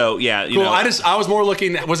 So yeah, you Cool. know, I was more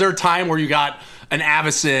looking. Was there a time where you got an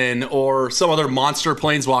Avacyn or some other monster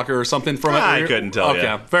planeswalker or something from it? I couldn't tell you.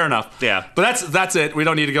 Okay, fair enough. Yeah. But that's it. We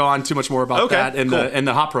don't need to go on too much more about Okay, that in cool.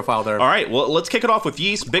 the hot profile there. All right, well, let's kick it off with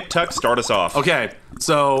Yeast. Big Tuck, start us off. Okay,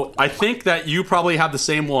 so I think that you probably have the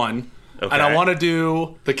same one, Okay. and I want to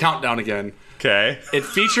do the countdown again. Okay. It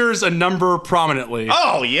features a number prominently.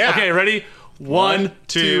 Oh, yeah. Okay, ready? 1,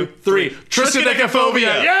 2, 3.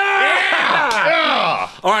 Triskaidekaphobia. Yeah!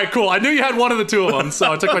 All right, cool. I knew you had one of the 2 of them,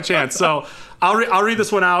 so I took my chance. So I'll read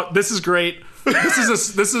this one out. This is great. This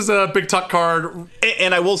is a Big Tuck card.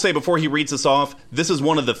 And I will say, before he reads this off, this is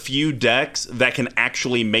one of the few decks that can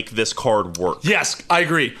actually make this card work. Yes, I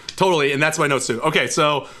agree. Totally, and that's my notes too. Okay,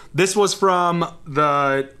 so this was from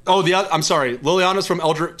I'm sorry. Liliana's from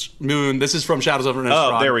Eldritch Moon. This is from Shadows over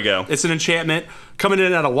Innistrad. Oh, there we go. It's an enchantment coming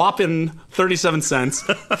in at a whopping 37 cents.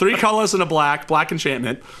 3 colors and a black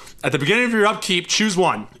enchantment. At the beginning of your upkeep, choose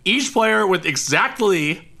 1. Each player with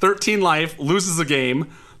exactly 13 life loses the game.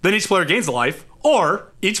 Then each player gains a life.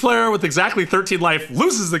 Or each player with exactly 13 life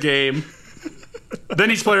loses the game.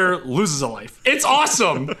 Then each player loses a life. It's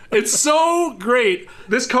awesome. It's so great.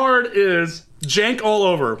 This card is jank all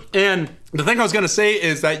over. And the thing I was going to say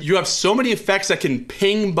is that you have so many effects that can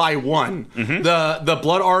ping by 1. Mm-hmm. The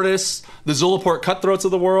Blood Artists, the Zulaport Cutthroats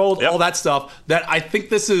of the world, Yep. all that stuff, that I think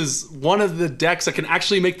this is one of the decks that can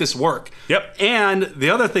actually make this work. Yep. And the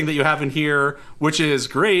other thing that you have in here, which is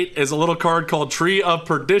great, is a little card called Tree of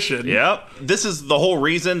Perdition. Yep. This is the whole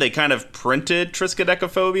reason they kind of printed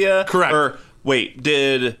Triskaidekaphobia. Correct. Or, wait,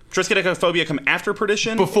 did Triskaidekaphobia come after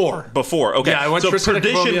Perdition? Before. Okay. Yeah, I went so Triskaidekaphobia.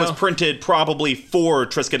 Perdition was printed probably for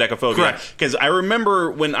Triskaidekaphobia. Correct. Because I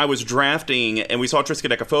remember when I was drafting and we saw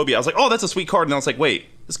Triskaidekaphobia, I was like, oh, that's a sweet card. And I was like, wait,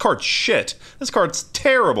 this card's shit. This card's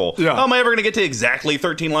terrible. Yeah. How am I ever going to get to exactly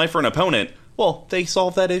 13 life for an opponent? Well, they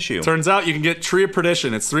solved that issue. Turns out you can get Tree of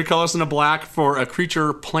Perdition. It's 3 colors and a black for a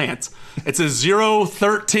creature plant. It's a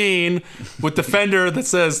 0/13 with Defender that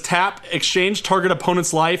says tap, exchange target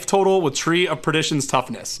opponent's life total with Tree of Perdition's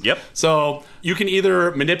toughness. Yep. So you can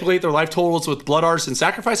either manipulate their life totals with Blood Arts and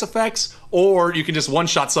Sacrifice effects, or you can just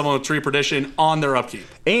one-shot someone with Tree of Perdition on their upkeep.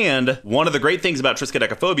 And one of the great things about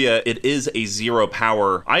Triskaidekaphobia, it is a 0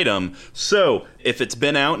 power item. So if it's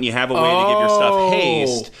been out and you have a way to give your stuff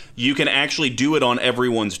haste, you can actually do it on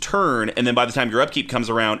everyone's turn, and then by the time your upkeep comes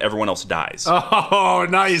around, everyone else dies. Oh,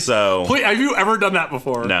 nice. So- Please, have you ever done that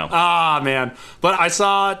before? No. Ah, man. But I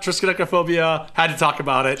saw Triskaidekaphobia, had to talk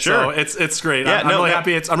about it. Sure. So it's great. Yeah, I'm no, really no.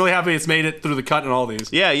 happy. I'm really happy it's made it through the cut and all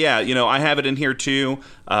these. Yeah, you know, I have it in here too.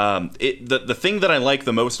 The thing that I like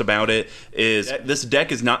the most about it is this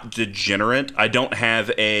deck is not degenerate. I don't have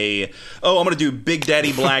I'm going to do Big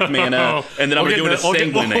Daddy Black mana, and then I'm going to do an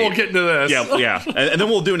Exsanguinate. We'll get into this. Yeah, and then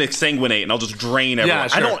we'll do an Exsanguinate, and I'll just drain everyone. Yeah,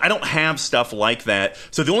 sure. I don't have stuff like that.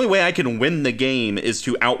 So the only way I can win the game is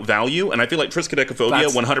to outvalue, and I feel like Triskaidekaphobia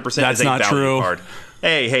 100% that's is a not value true. card.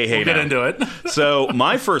 Hey, We'll get now. into it. So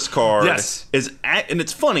my first card Yes. and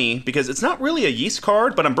it's funny because it's not really a Yeast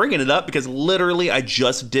card, but I'm bringing it up because literally I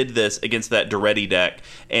just did this against that Duretti deck,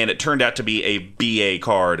 and it turned out to be a BA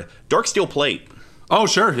card. Darksteel Plate. Oh,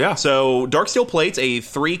 sure, yeah. So Darksteel Plate's a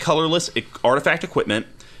 3 colorless artifact equipment.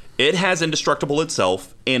 It has Indestructible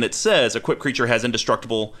itself, and it says equip creature has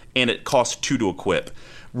Indestructible, and it costs 2 to equip.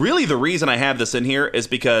 Really, the reason I have this in here is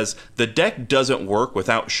because the deck doesn't work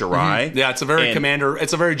without Shirai. Yeah, it's a very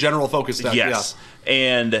it's a very general focus deck. Yes.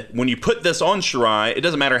 And when you put this on Shirai, it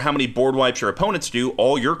doesn't matter how many board wipes your opponents do,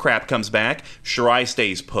 all your crap comes back, Shirai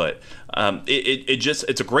stays put.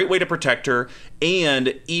 It's a great way to protect her,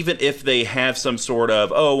 and even if they have some sort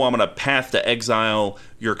of, I'm going to path to exile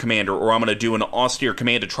your commander, or I'm going to do an austere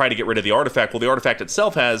command to try to get rid of the artifact, well, the artifact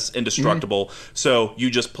itself has Indestructible, so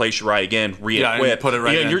you just play Shirai again, re-equip. and put it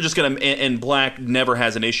right in. And you're just going to, and Black never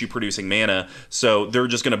has an issue producing mana, so they're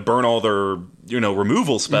just going to burn all their,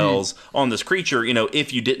 removal spells on this creature.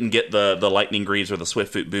 if you didn't get the Lightning Greaves or the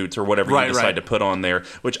Swiftfoot boots or whatever you decide to put on there,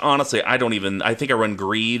 which honestly, I think I run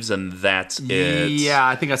Greaves and that's it. Yeah,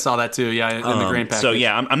 I think I saw that too. Yeah, in the grain package. So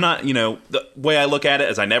yeah, I'm not, the way I look at it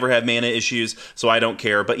is I never have mana issues, so I don't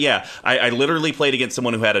care. But yeah, I literally played against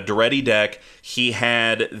someone who had a Daretti deck. He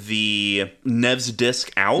had the Nev's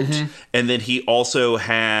Disc out, and then he also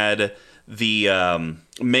had the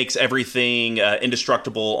makes everything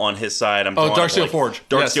indestructible on his side. Darksteel Forge.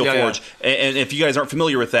 Darksteel Forge. Yeah. And if you guys aren't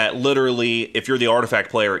familiar with that, literally, if you're the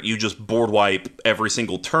artifact player, you just board wipe every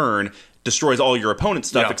single turn, destroys all your opponent's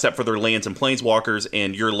stuff except for their lands and planeswalkers,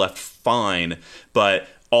 and you're left fine. But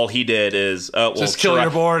all he did is just kill your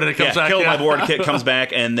board and it comes back. Kill my board, it comes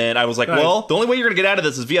back, and then I was like, well, the only way you're gonna get out of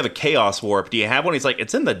this is via the Chaos Warp. Do you have one? He's like,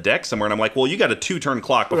 it's in the deck somewhere, and I'm like, well, you got a 2-turn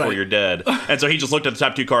clock before you're dead. And so he just looked at the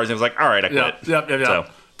top 2 cards and was like, all right, I quit. Yep. So,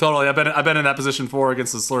 totally. I've been in that position before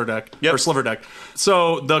against the Slur deck or Sliver deck.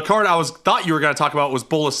 So the card thought you were going to talk about was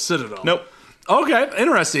Bolas Citadel. Nope. Okay,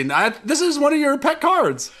 interesting. This is one of your pet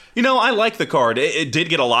cards. I like the card. It did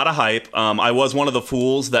get a lot of hype. I was one of the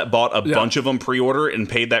fools that bought a bunch of them pre-order and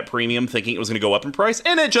paid that premium thinking it was going to go up in price,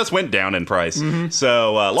 and it just went down in price.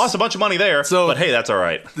 So lost a bunch of money there, but hey, that's all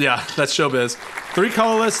right. Yeah, that's showbiz. 3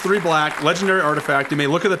 colorless, 3 black, legendary artifact. You may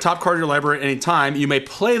look at the top card of your library at any time. You may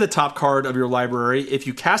play the top card of your library. If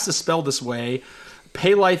you cast a spell this way,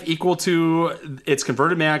 pay life equal to its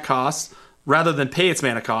converted mana cost, rather than pay its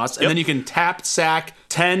mana cost, and then you can tap, sack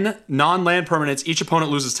 10 non-land permanents. Each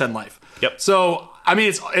opponent loses 10 life. Yep. So, I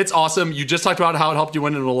mean, it's awesome. You just talked about how it helped you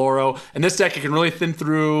win in Oloro. In this deck, you can really thin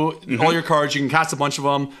through all your cards. You can cast a bunch of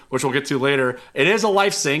them, which we'll get to later. It is a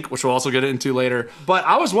life sink, which we'll also get into later. But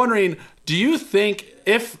I was wondering, do you think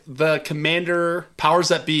if the commander powers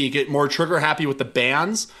that be get more trigger happy with the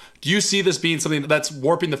bans, do you see this being something that's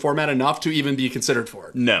warping the format enough to even be considered for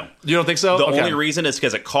it? No. You don't think so? The only reason is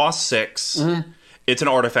because it costs 6. It's an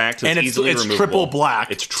artifact. So it's easily removable. Triple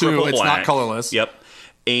black. It's triple black. It's not colorless. Yep.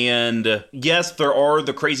 And yes, there are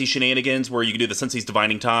the crazy shenanigans where you can do the Sensi's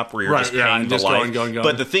Divining Top, where you're just paying the life. Going.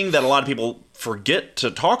 But the thing that a lot of people forget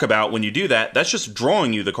to talk about when you do that, that's just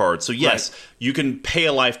drawing you the card. So yes, you can pay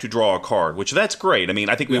a life to draw a card, which that's great. I mean,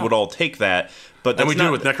 I think we would all take that. But that's and we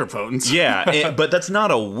do with Necropotence. Yeah, but that's not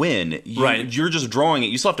a win. You're just drawing it.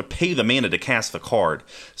 You still have to pay the mana to cast the card.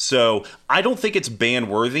 So I don't think it's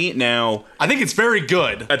ban-worthy. Now, I think it's very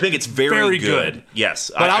good. I think it's very good. Yes.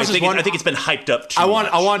 But I think it's been hyped up too much.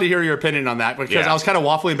 I wanted to hear your opinion on that because I was kind of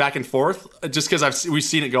waffling back and forth just because we've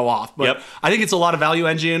seen it go off. But I think it's a lot of value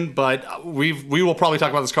engine, but we will probably talk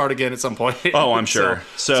about this card again at some point. Oh, I'm sure.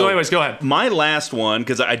 So anyways, go ahead. My last one,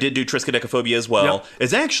 because I did do Triskaidekaphobia as well,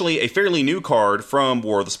 is actually a fairly new card from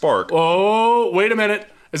War of the Spark. Oh, wait a minute.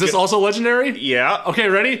 Is this also legendary? Yeah. Okay,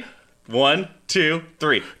 ready? 1, 2,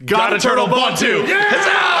 3. God Eternal Bontu!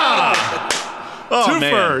 Yeah! Oh,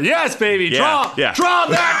 Twofer. Man. Yes, baby. Draw that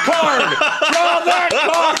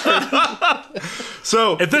card.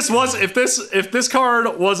 So if this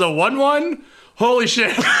card was a 1/1, holy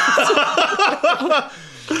shit.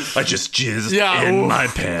 I just jizzed in my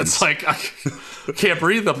pants. It's like I can't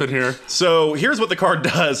breathe up in here. So here's what the card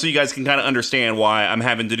does, so you guys can kind of understand why I'm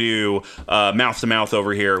having to do mouth to mouth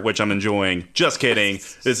over here, which I'm enjoying. Just kidding.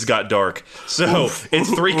 This has got dark. So it's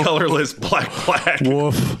 3 colorless, black.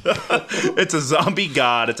 It's a zombie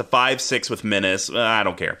god. It's a 5/6 with menace. I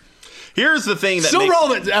don't care. Here's the thing that still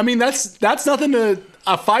relevant. I mean, that's nothing to.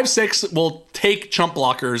 A 5/6 will take chump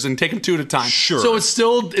blockers and take them 2 at a time. Sure. So it's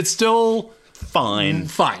still. Fine.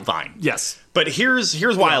 Yes. But here's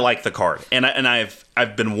why I like the card, and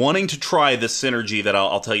I've been wanting to try this synergy that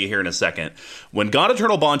I'll tell you here in a second. When God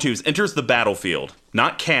Eternal Bontu enters the battlefield,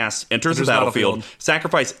 not cast, enters the battlefield,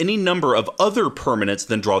 sacrifice any number of other permanents,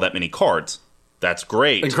 then draw that many cards. That's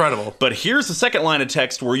great. Incredible. But here's the second line of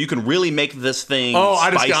text where you can really make this thing spicy. I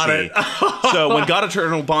just got it. So when God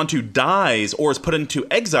Eternal Bontu dies or is put into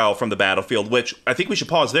exile from the battlefield, which I think we should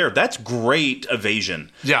pause there, that's great evasion.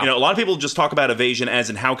 Yeah. A lot of people just talk about evasion as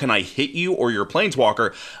in how can I hit you or your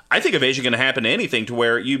planeswalker. I think evasion can happen to anything to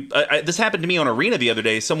where you... this happened to me on Arena the other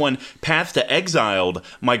day. Someone path to exiled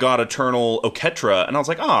my God Eternal Oketra, and I was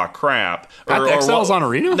like, crap. Path to exile's on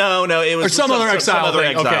Arena? No, it was... Or some other exile.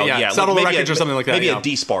 Okay, yeah. Settle the wreckage or something like that. Maybe a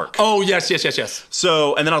D-Spark. Oh, yes.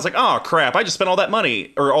 So, and then I was like, crap, I just spent all that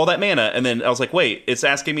money, or all that mana, and then I was like, wait, it's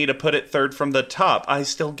asking me to put it 3rd from the top. I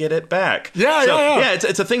still get it back. Yeah.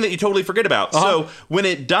 It's a thing that you totally forget about. So, when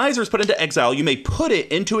it dies or is put into exile, you may put it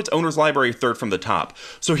into its owner's library 3rd from the top.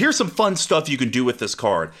 So here's some fun stuff you can do with this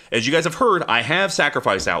card. As you guys have heard, I have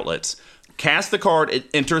sacrifice outlets. Cast the card, it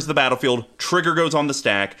enters the battlefield, trigger goes on the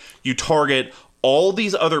stack, you target all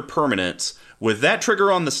these other permanents With that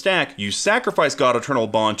trigger on the stack, you sacrifice God Eternal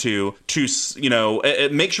Bontu to,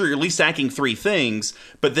 make sure you're at least sacking 3 things,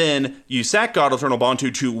 but then you sack God Eternal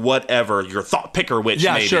Bontu to whatever, your Thought Picker Witch,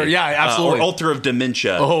 Yeah, maybe. sure. Yeah, absolutely. Or Altar of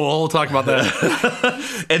Dementia. Oh, we'll talk about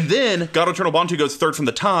that. And then God Eternal Bontu goes 3rd from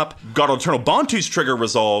the top. God Eternal Bontu's trigger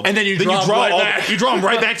resolved. And then you draw them right back. You draw them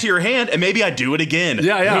right back to your hand, and maybe I do it again.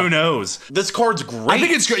 Yeah. Who knows? This card's great. I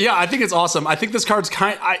think it's great. Yeah, I think it's awesome. I think this card's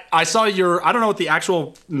I saw I don't know what the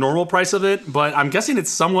actual normal price of it, but I'm guessing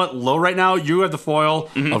it's somewhat low right now. You have the foil,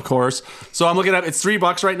 of course. So I'm looking at it's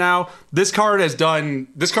 $3 right now. This card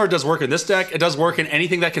does work in this deck. It does work in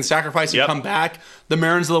anything that can sacrifice and come back. The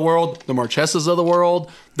Marins of the world, the Marchesas of the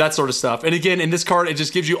world, that sort of stuff. And again, in this card, it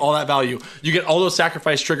just gives you all that value. You get all those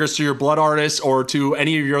sacrifice triggers to your Blood Artists or to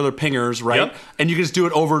any of your other pingers, right? Yep. And you can just do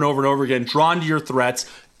it over and over and over again, drawn to your threats.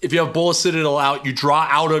 If you have Bolas Citadel out, you draw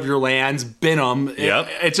out of your lands, bin them. Yep.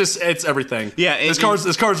 It's everything. Yeah, this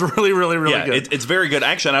card's really, really, really good. It's very good.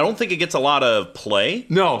 Actually, I don't think it gets a lot of play.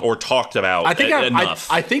 No. Or talked about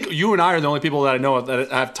enough. I think you and I are the only people that I know that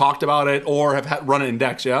have talked about it or have run it in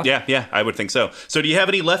decks, yeah? Yeah, I would think so. So do you have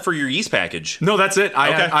any left for your yeast package? No, that's it.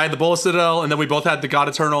 I Okay. had the Bolas Citadel, and then we both had the God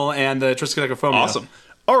Eternal and the Triskaidekaphobia. Awesome.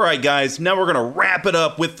 All right, guys. Now we're going to wrap it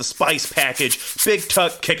up with the spice package. Big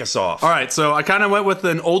Tuck, kick us off. All right, so I kind of went with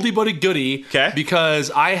an oldie but a goodie. Okay.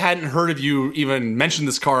 Because I hadn't heard of you even mention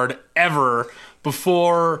this card ever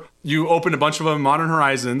before you opened a bunch of them in Modern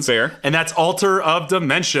Horizons. Fair. And that's Altar of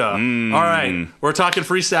Dementia. All right, we're talking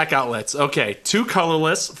free sack outlets. Okay, 2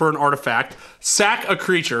 colorless for an artifact. Sack a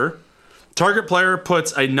creature. Target player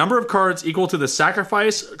puts a number of cards equal to the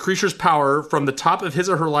sacrifice creature's power from the top of his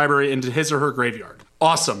or her library into his or her graveyard.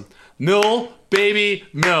 Awesome. Mill, baby,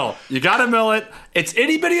 mill. You gotta mill it. It's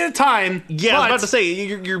itty bitty at a time. Yeah, I was about to say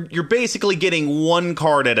you're basically getting 1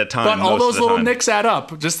 card at a time. But all most those of the little time. nicks add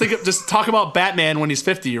up. Just talk about Batman when he's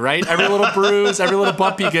 50, right? Every little bruise, every little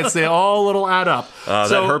bump he gets, they all little add up. That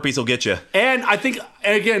herpes will get you. And I think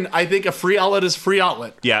a free outlet is free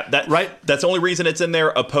outlet. Yeah, that's the only reason it's in there,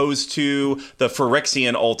 opposed to the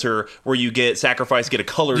Phyrexian altar where you get sacrifice, get a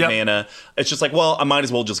colored mana. It's just like, well, I might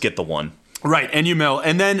as well just get the 1. Right, and you mill.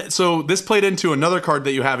 And then, so this played into another card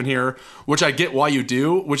that you have in here, which I get why you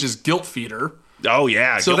do, which is Guilt Feeder. Oh,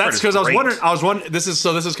 yeah. So that's because I was wondering, this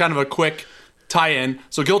is kind of a quick tie-in.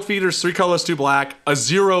 So Guilt Feeder's 3 colorless, 2 black, a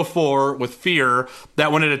 0/4 with Fear,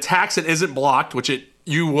 that when it attacks it isn't blocked, which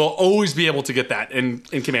you will always be able to get that in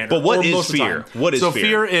Commander. But what is Fear? What is Fear? So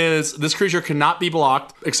Fear is, this creature cannot be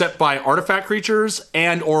blocked except by artifact creatures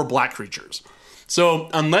and or black creatures. So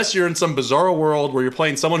unless you're in some bizarro world where you're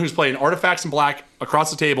playing someone who's playing artifacts in black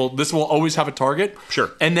across the table, this will always have a target.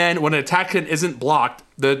 Sure. And then when an attack isn't blocked,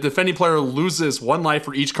 the defending player loses 1 life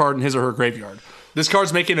for each card in his or her graveyard. This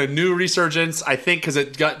card's making a new resurgence, I think, because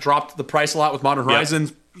it got dropped the price a lot with Modern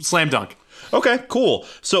Horizons. Slam dunk. Okay, cool.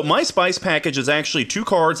 So my spice package is actually 2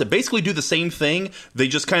 cards that basically do the same thing. They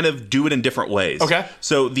just kind of do it in different ways. Okay.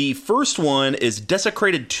 So the first one is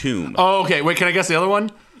Desecrated Tomb. Oh, okay. Wait, can I guess the other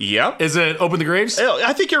one? Yep. Is it Open the Graves?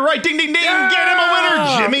 I think you're right. Ding, ding, ding. Yeah! Get him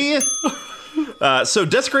a winner, Jimmy. So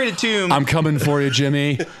Desecrated Tomb. I'm coming for you,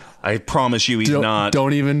 Jimmy. I promise you he's not.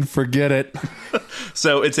 Don't even forget it.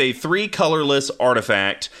 So it's a 3 colorless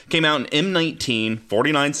artifact. Came out in M19,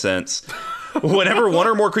 49 cents. Whenever 1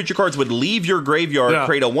 or more creature cards would leave your graveyard,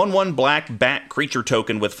 create a 1/1 black bat creature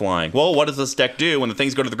token with flying. Well, what does this deck do when the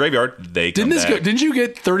things go to the graveyard? They come back. Didn't you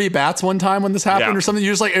get 30 bats one time when this happened or something?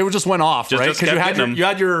 You just it just went off, right? Because you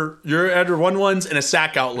had your 1/1s and a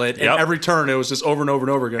sack outlet, and every turn it was just over and over and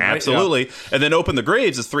over again. Right? Absolutely. Yeah. And then Open the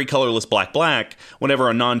Graves is 3 colorless black. Whenever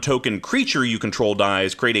a non-token creature you control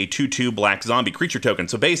dies, create a 2/2 black zombie creature token.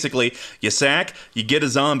 So basically, you sack, you get a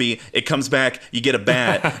zombie, it comes back, you get a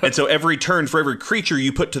bat, and so every turn for every creature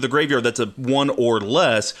you put to the graveyard that's a 1 or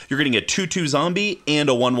less, you're getting a 2/2 zombie and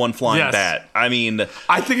a 1/1 flying bat. I mean,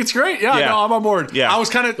 I think it's great. Yeah, no, I'm on board. Yeah. I was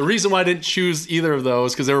kind of the reason why I didn't choose either of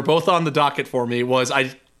those because they were both on the docket for me was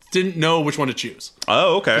I didn't know which one to choose.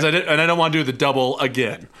 Oh, okay. And I don't want to do the double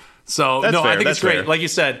again. So that's fair. I think that's it's great. Fair. Like you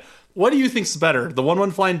said, what do you think's better, the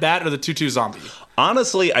 1/1 flying bat or the 2/2 zombie?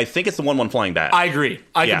 Honestly, I think it's the 1/1 flying bat. I agree.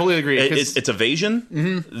 I completely agree. It's evasion.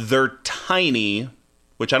 Mm-hmm. They're tiny,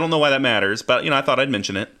 which I don't know why that matters, but I thought I'd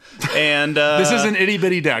mention it. And this is an itty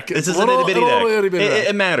bitty deck. This is an itty bitty deck.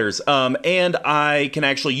 It matters. And I can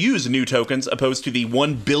actually use new tokens opposed to the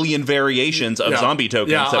 1 billion variations of zombie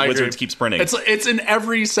tokens that Wizards keeps printing. It's in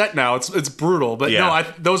every set now. It's brutal. But no,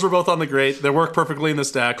 those were both on the great. They work perfectly in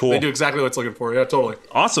this deck. Cool. They do exactly what it's looking for. Yeah, totally.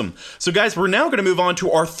 Awesome. So guys, we're now going to move on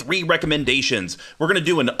to our 3 recommendations. We're going to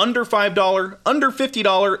do an under $5, under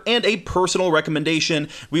 $50, and a personal recommendation.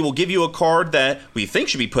 We will give you a card that we think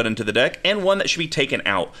should be put into the deck and one that should be taken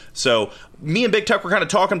out. So me and Big Tuck were kind of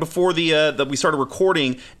talking before that we started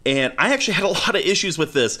recording, and I actually had a lot of issues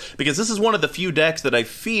with this because this is one of the few decks that I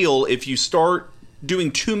feel if you start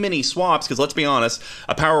doing too many swaps, because let's be honest,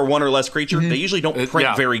 a power 1 or less creature, they usually don't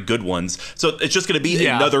print very good ones. So it's just going to be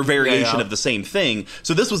another variation of the same thing.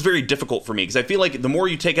 So this was very difficult for me because I feel like the more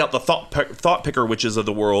you take out the thought picker witches of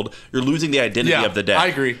the world, you're losing the identity of the deck. I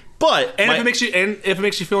agree. But if it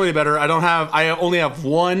makes you feel any better, I only have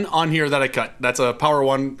one on here that I cut. That's a power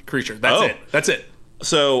 1 creature. That's it.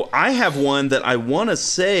 So I have one that I want to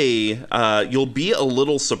say you'll be a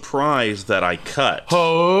little surprised that I cut.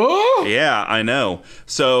 Oh? Yeah, I know.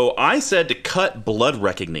 So I said to cut Blood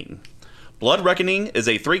Reckoning. Blood Reckoning is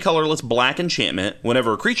a 3 colorless black enchantment.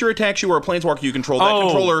 Whenever a creature attacks you or a planeswalker you control, that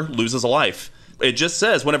controller loses a life. It just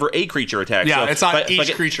says whenever a creature attacks. Yeah, so it's not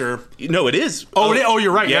each creature. No, it is.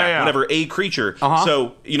 You're right. Yeah. Whenever a creature.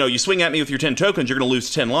 So, you swing at me with your 10 tokens, you're going to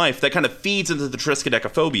lose 10 life. That kind of feeds into the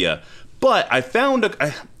Triskaidekaphobia. But I found,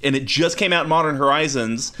 and it just came out in Modern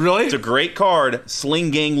Horizons. Really? It's a great card,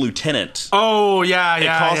 Sling Gang Lieutenant. Oh, yeah. It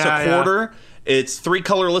costs a quarter. It's 3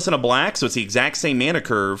 colorless and a black, so it's the exact same mana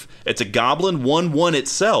curve. It's a goblin 1/1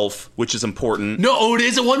 itself, which is important. No, it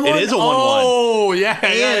is a 1/1? It is a 1/1. Oh, yeah.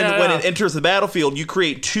 And when it enters the battlefield, you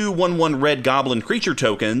create 2 1/1 red goblin creature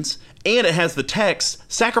tokens, and it has the text,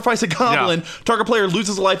 sacrifice a goblin, target player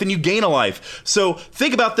loses a life and you gain a life. So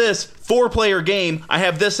think about this, 4-player game, I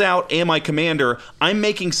have this out and my commander, I'm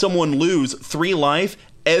making someone lose 3 life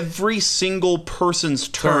every single person's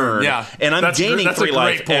turn, and I'm gaining 3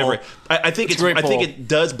 life every. I think it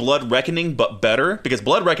does Blood Reckoning, but better, because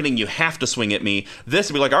Blood Reckoning you have to swing at me. This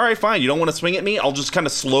would be like, all right, fine, you don't want to swing at me, I'll just kind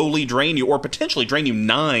of slowly drain you, or potentially drain you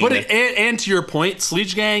 9. But and to your point, Sling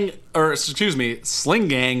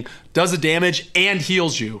Gang does the damage and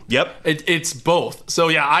heals you. Yep, it's both. So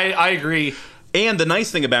yeah, I agree. And the nice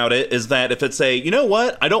thing about it is that if it's you know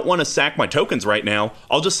what, I don't want to sack my tokens right now,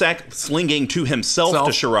 I'll just sack Sling Gang to himself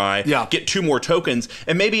to Shirai, get 2 more tokens,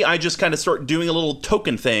 and maybe I just kind of start doing a little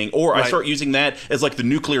token thing, or I start using that as like the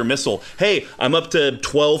nuclear missile. Hey, I'm up to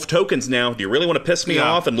 12 tokens now. Do you really want to piss me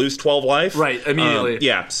off and lose 12 life? Right, immediately.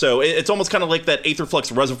 So it's almost kind of like that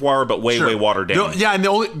Aetherflux Reservoir, but way watered down. And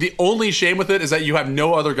the only shame with it is that you have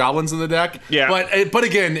no other goblins in the deck. Yeah. But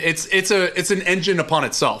again, it's an engine upon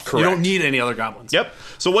itself. Correct. You don't need any other goblins. Yep.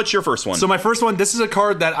 So what's your first one? So my first one, this is a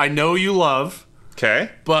card that I know you love.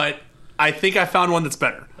 Okay. But I think I found one that's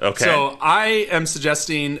better. Okay. So I am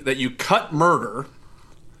suggesting that you cut Murder.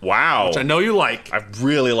 Wow. Which I know you like. I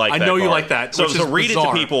really like that. I know card. You like that. So read bizarre. it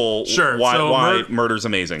to people why Murder's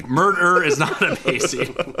amazing. Murder is not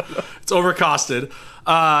amazing. It's overcosted.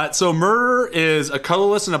 So Murder is a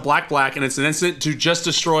colorless and a black, and it's an instant to just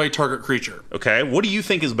destroy target creature. Okay. What do you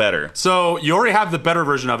think is better? So you already have the better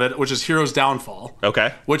version of it, which is Hero's Downfall.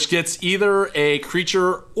 Okay. Which gets either a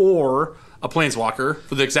creature or a planeswalker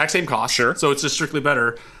for the exact same cost. Sure. So it's just strictly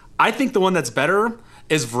better. I think the one that's better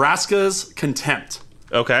is Vraska's Contempt.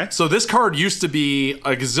 Okay. So this card used to be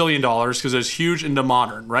a gazillion dollars because it was huge into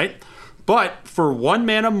Modern, right? But for 1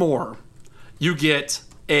 mana more, you get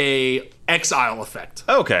a exile effect.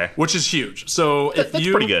 Okay. Which is huge. So that's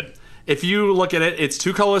pretty good. If you look at it, it's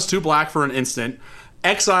 2 colorless, 2 black for an instant.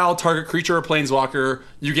 Exile target creature or planeswalker,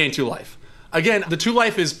 you gain 2 life. Again, the 2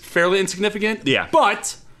 life is fairly insignificant. Yeah.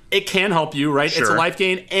 But it can help you, right? Sure. It's a life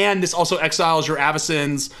gain, and this also exiles your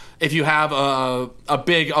Avacyn's. If you have a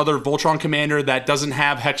big other Voltron commander that doesn't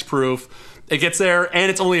have hexproof, it gets there,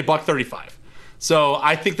 and it's only $1.35. So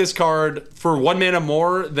I think this card, for 1 mana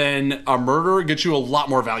more than a Murder, gets you a lot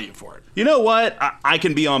more value for it. You know what? I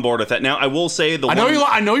can be on board with that. Now, I will say I know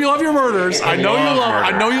you love your Murders. I know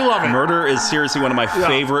you love it. Murder is seriously one of my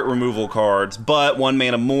favorite removal cards, but 1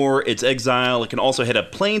 mana more, it's exile. It can also hit a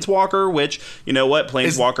Planeswalker, which, you know what?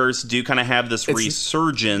 Planeswalkers do kind of have this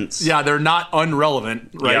resurgence. Yeah, they're not unrelevant,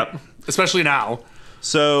 right? Yep. Especially now.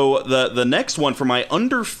 So the next one for my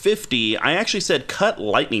under 50, I actually said cut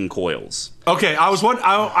Lightning Coils. Okay,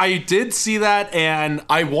 I did see that, and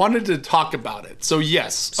I wanted to talk about it. So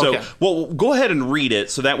yes. So okay. Well, go ahead and read it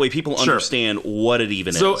so that way people understand what it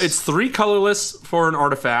even is. So it's 3 colorless for an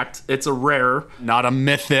artifact. It's a rare, not a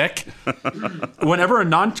mythic. Whenever a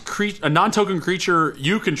non-token creature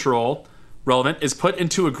you control, relevant, is put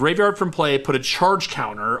into a graveyard from play, put a charge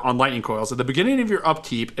counter on Lightning Coils. At the beginning of your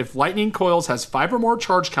upkeep, if Lightning Coils has 5 or more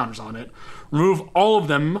charge counters on it, remove all of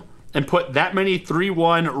them and put that many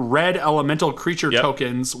 3/1 red elemental creature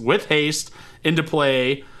tokens with haste into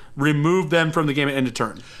play. Remove them from the game at end of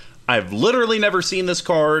turn. I've literally never seen this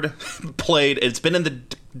card played. It's been in the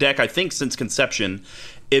deck, I think, since conception.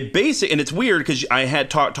 and it's weird because I had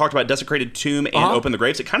talked about Desecrated Tomb and Open the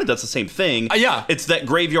Graves. It kind of does the same thing. Yeah. It's that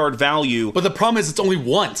graveyard value. But the problem is it's only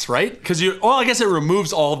once, right? Because I guess it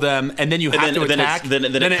removes all of them, and then you have to attack. Then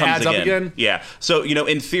it comes adds up again. Yeah. So,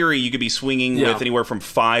 in theory, you could be swinging with anywhere from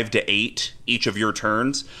 5 to 8 each of your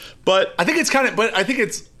turns. But I think it's kind of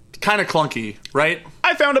clunky, right?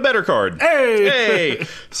 I found a better card. Hey!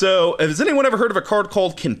 So, has anyone ever heard of a card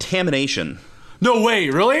called Contamination? No way,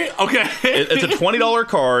 really? Okay. It's a $20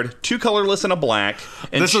 card, 2 colorless and a black.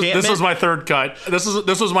 This was my third cut. This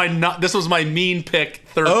was my mean pick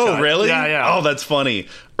third cut. Oh, really? Yeah. Oh, that's funny.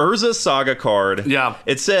 Urza Saga card. Yeah.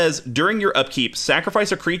 It says, during your upkeep,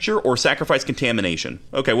 sacrifice a creature or sacrifice Contamination.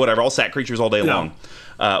 Okay, whatever. I'll sack creatures all day long.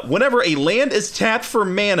 Whenever a land is tapped for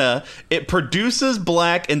mana, it produces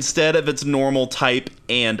black instead of its normal type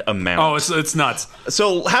and amount. Oh, it's nuts.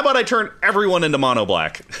 So how about I turn everyone into mono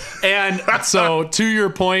black? And so, to your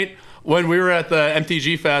point, when we were at the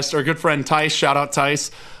MTG Fest, our good friend Tice, shout out Tice,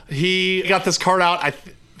 he got this card out, I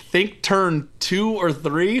think turn 2 or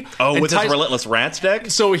 3. Oh, and with his Relentless Rats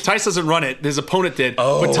deck? So Tice doesn't run it. His opponent did.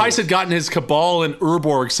 Oh. But Tice had gotten his Cabal and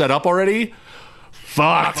Urborg set up already.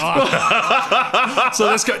 Fucked. So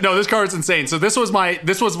this card's insane. So this was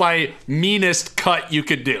my meanest cut you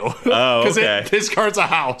could do. Oh, okay. This card's a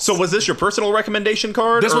house. So was this your personal recommendation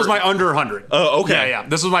card? This was my under 100. Oh, okay. Yeah.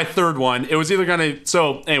 This was my third one. It was either gonna.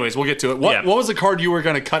 So, anyways, we'll get to it. What was the card you were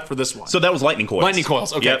gonna cut for this one? So that was Lightning Coils. Lightning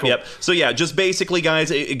Coils. Okay, cool. Yep. So yeah, just basically, guys,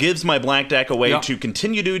 it gives my black deck a way to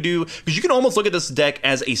continue to do, because you can almost look at this deck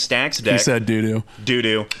as a stacks deck. He said doo-doo.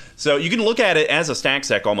 Doo-doo. So you can look at it as a stacks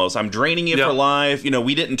deck almost. I'm draining it for live.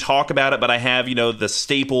 We didn't talk about it, but I have, the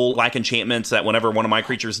staple black enchantments that whenever one of my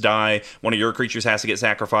creatures die, one of your creatures has to get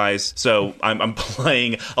sacrificed. So I'm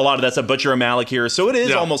playing a lot of that stuff. Butcher a Malik here. So it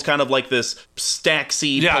is almost kind of like this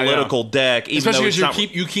stacksy political deck. Even especially though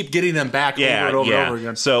because you keep getting them back over and over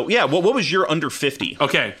again. So what was your under 50?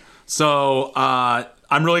 Okay, so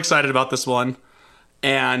I'm really excited about this one.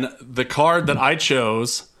 And the card that I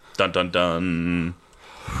chose... Dun, dun, dun.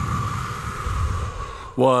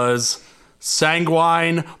 ...was...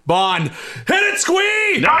 Sanguine Bond. Hit it,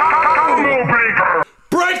 Squee! Combo breaker!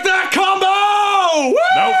 Break that combo! Woo!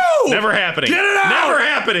 Nope, never happening. Get it out! Never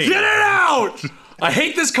happening. Get it out! I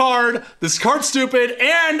hate this card. This card's stupid,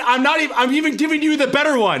 and I'm even giving you the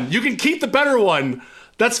better one. You can keep the better one.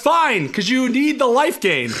 That's fine, because you need the life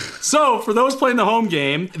gain. So, for those playing the home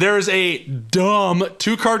game, there's a dumb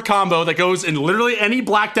 2-card combo that goes in literally any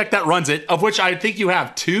black deck that runs it, of which I think you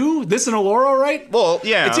have 2. This and Oloro, right? Well,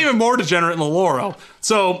 yeah. It's even more degenerate in Oloro.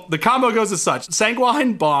 So, the combo goes as such.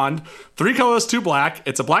 Sanguine Bond, 3 colorless, 2 black.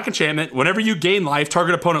 It's a black enchantment. Whenever you gain life,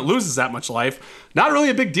 target opponent loses that much life. Not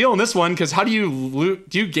really a big deal in this one, because how do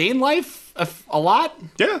you gain life a lot?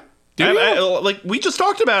 Yeah. Like we just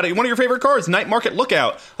talked about it. One of your favorite cards, Night Market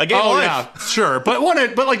Lookout. I gave life. Yeah, sure, but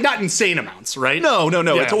like not insane amounts, right? No.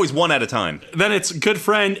 Yeah. It's always one at a time. Then it's good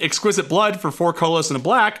friend Exquisite Blood for 4 colorless and a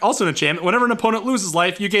black, also an enchantment. Whenever an opponent loses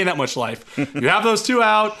life, you gain that much life. You have those 2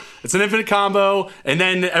 out. It's an infinite combo, and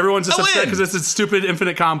then everyone's just upset because it's a stupid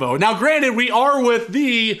infinite combo. Now, granted, we are with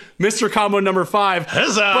the Mr. Combo number 5,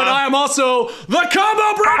 Huzzah! But I am also the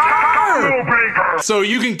Combo Breaker! So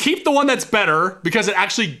you can keep the one that's better because it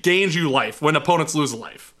actually gains you life when opponents lose a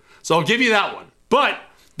life. So I'll give you that one. But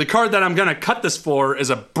the card that I'm going to cut this for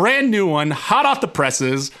is a brand new one, hot off the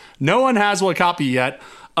presses. No one has one copy yet.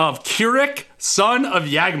 Of Keurig, Son of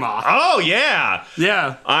Yawgmoth. Oh, yeah.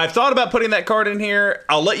 Yeah. I've thought about putting that card in here.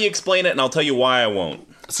 I'll let you explain it, and I'll tell you why I won't.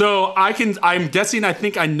 So I'm guessing I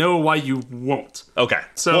think I know why you won't. Okay.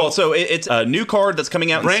 So it's a new card that's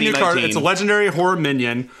coming out brand in C19. New card. It's a legendary horror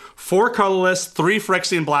minion. 4 colorless, 3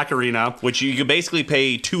 Phyrexian Black Arena. Which you can basically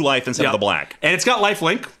pay 2 life instead of the black. And it's got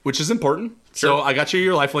lifelink, which is important. Sure. So I got you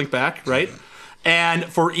your lifelink back, right? And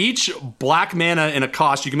for each black mana in a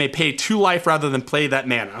cost, you can pay 2 life rather than play that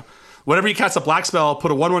mana. Whenever you cast a black spell, put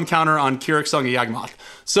a 1/1 counter on Keurig, Son of Yawgmoth.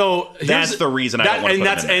 So that's the reason I don't want to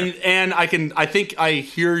put him in there. And I think I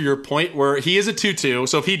hear your point where he is a 2/2,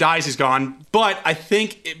 so if he dies, he's gone. But I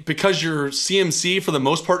think because your CMC for the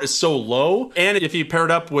most part is so low, and if you pair it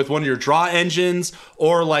up with one of your draw engines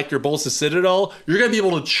or like your Bolts of Citadel, you're going to be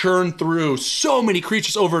able to churn through so many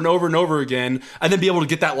creatures over and over and over again, and then be able to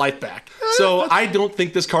get that life back. So I don't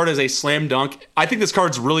think this card is a slam dunk. I think this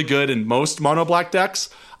card's really good in most mono black decks.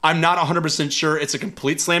 I'm not 100% sure it's a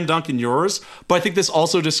complete slam dunk in yours, but I think this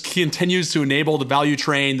also just continues to enable the value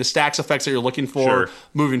train, the stacks effects that you're looking for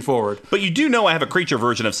moving forward. But you do know I have a creature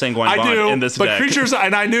version of Sanguine Bond in this deck. But creatures,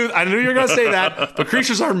 and I knew you were going to say that, but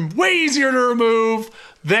creatures are way easier to remove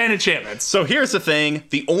than enchantments. So here's the thing.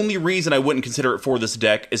 The only reason I wouldn't consider it for this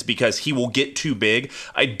deck is because he will get too big.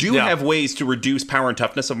 I do have ways to reduce power and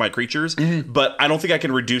toughness of my creatures, but I don't think I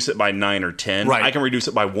can reduce it by 9 or 10. Right. I can reduce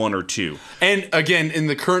it by 1 or 2. And again, in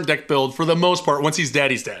the current deck build, for the most part, once he's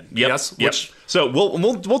dead, he's dead. Yep. Yes? Yep. So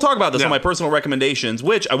we'll talk about this Yeah. on my personal recommendations,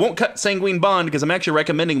 which I won't cut Sanguine Bond because I'm actually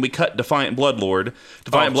recommending we cut Defiant Bloodlord.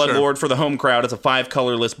 Defiant sure. Bloodlord for the home crowd. It's a 5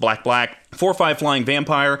 colorless black 4/5 flying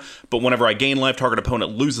vampire, but whenever I gain life, target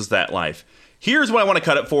opponent loses that life. Here's what I want to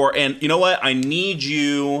cut it for, and you know what? I need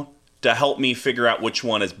you to help me figure out which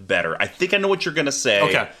one is better. I think I know what you're going to say.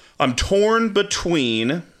 Okay. I'm torn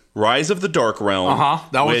between Rise of the Dark Realm,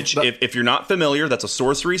 which, if you're not familiar, that's a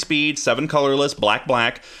sorcery speed, 7 colorless,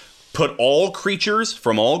 black. Put all creatures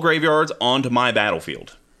from all graveyards onto my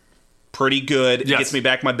battlefield. Pretty good. It gets me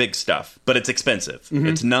back my big stuff, but it's expensive.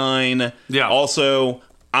 It's 9. Yeah. Also,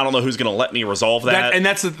 I don't know who's going to let me resolve that. And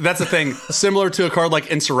that's the thing. Similar to a card like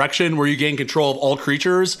Insurrection, where you gain control of all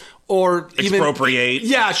creatures, or even Expropriate.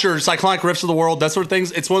 Yeah, sure. Cyclonic Rifts of the World, that sort of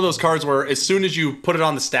things. It's one of those cards where as soon as you put it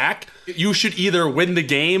on the stack, you should either win the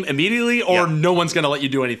game immediately, or no one's going to let you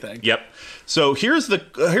do anything. Yep. So here's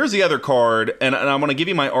the other card, and I'm going to give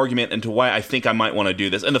you my argument into why I think I might want to do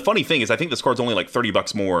this. And the funny thing is, I think this card's only like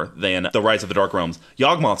 $30 more than the Rise of the Dark Realms.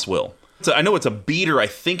 Yawgmoth's Will. So I know it's a beater, I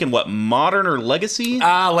think, in what, Modern or Legacy?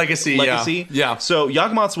 Legacy. Yeah. So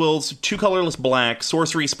Yawgmoth's Will's 2 colorless black,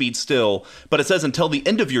 sorcery speed still, but it says until the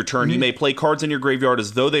end of your turn, you may play cards in your graveyard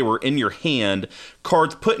as though they were in your hand.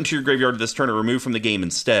 Cards put into your graveyard this turn are removed from the game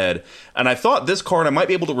instead. And I thought this card I might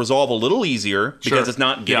be able to resolve a little easier because it's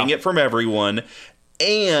not getting it from everyone.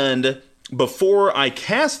 And before I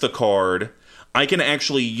cast the card, I can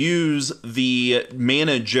actually use the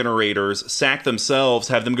mana generators, sack themselves,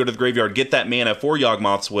 have them go to the graveyard, get that mana for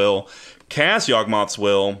Yawgmoth's Will, cast Yawgmoth's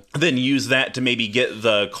Will, then use that to maybe get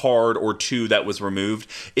the card or 2 that was removed.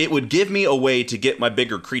 It would give me a way to get my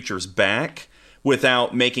bigger creatures back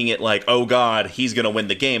without making it like, oh god, he's going to win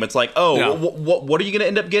the game. It's like, what are you going to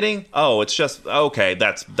end up getting? Oh, it's just, okay,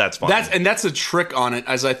 that's fine. That's a trick on it,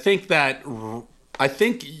 as I think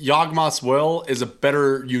Yawgmoth's Will is a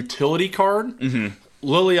better utility card.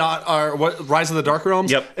 Rise of the Dark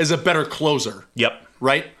Realms is a better closer. Yep.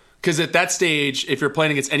 Right? Because at that stage, if you're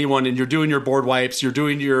playing against anyone and you're doing your board wipes, you're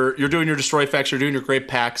doing your destroy effects, you're doing your grave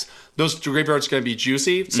packs, those graveyards are going to be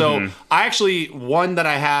juicy. So I actually, one that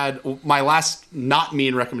I had, my last not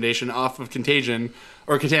mean recommendation off of Contagion,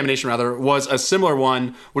 or Contamination rather, was a similar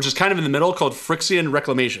one, which is kind of in the middle, called Phyrexian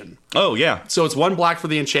Reclamation. Oh, yeah. So it's 1 black for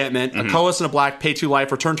the enchantment, a colorless and a black, pay 2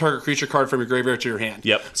 life, return target creature card from your graveyard to your hand.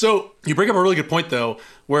 Yep. So you bring up a really good point, though,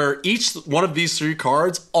 where each one of these 3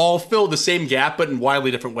 cards all fill the same gap, but in wildly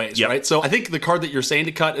different ways, right? So I think the card that you're saying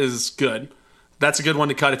to cut is good. That's a good one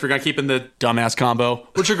to cut if you're going to keep in the dumbass combo,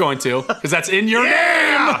 which you're going to, because that's in your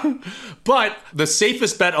name. But the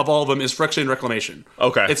safest bet of all of them is Phyrexian Reclamation.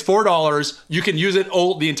 Okay. It's $4. You can use it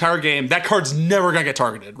the entire game. That card's never going to get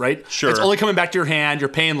targeted, right? Sure. It's only coming back to your hand. You're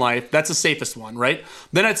paying life. That's the safest one, right?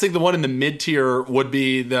 Then I'd think the one in the mid tier would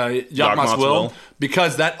be the Yawgmoth's Will,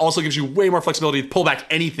 because that also gives you way more flexibility to pull back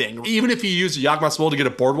anything. Even if you use Yawgmoth's Will to get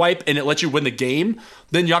a board wipe and it lets you win the game,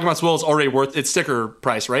 then Yawgmoth's Will is already worth its sticker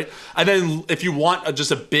price, right? And then if you want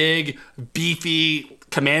just a big, beefy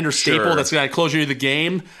commander staple that's going to close you to the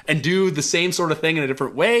game and do the same sort of thing in a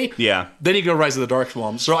different way, then you go Rise of the Dark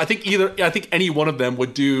Realm. So I think any one of them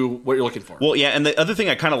would do what you're looking for. Well, yeah, and the other thing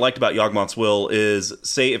I kind of liked about Yawgmoth's Will is,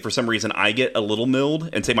 say if for some reason I get a little milled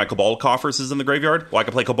and say my Cabal Coffers is in the graveyard, well, I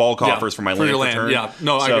can play Cabal Coffers for my land for turn. Yeah,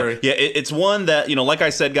 no, I agree. Yeah, it's one that, like I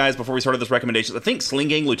said, guys, before we started this recommendation, I think Sling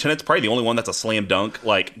Gang Lieutenant's probably the only one that's a slam dunk.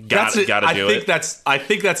 Like, gotta do it. I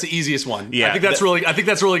think that's the easiest one. Yeah, I think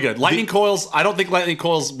that's really good. Lightning Coils, I don't think Lightning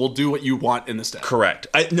Coils will do what you want in this deck. Correct.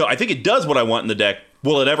 I think it does what I want in the deck.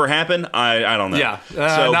 Will it ever happen? I don't know. Yeah.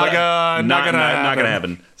 Not gonna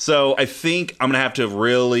happen. So I think I'm going to have to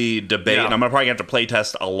really debate, and I'm probably going to have to play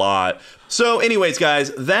test a lot. So anyways,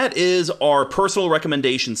 guys, that is our personal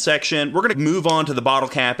recommendation section. We're going to move on to the bottle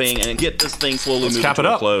capping and get this thing slowly moving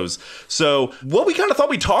to a close. So what we kind of thought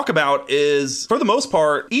we'd talk about is, for the most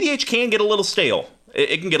part, EDH can get a little stale.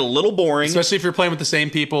 It can get a little boring. Especially if you're playing with the same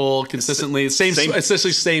people consistently.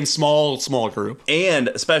 Especially same small group. And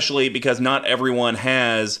especially because not everyone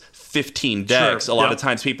has 15 decks. Sure. A lot of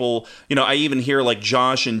times people, I even hear like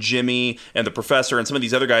Josh and Jimmy and the Professor and some of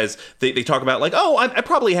these other guys, they talk about like, oh, I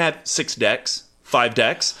probably have 6 decks. 5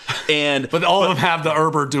 decks, but all of them have the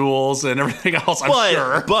Herber duels and everything else, I'm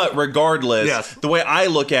sure. But regardless, the way I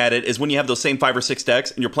look at it is when you have those same 5 or 6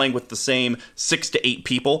 decks and you're playing with the same 6 to 8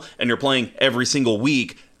 people and you're playing every single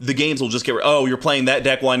week, the games will just get, oh, you're playing that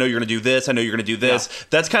deck. Well, I know you're going to do this. I know you're going to do this. Yeah.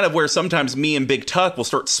 That's kind of where sometimes me and Big Tuck will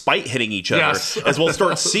start spite hitting each other as we'll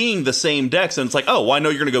start seeing the same decks. And it's like, oh, well, I know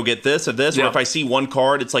you're going to go get this or this. Or if I see one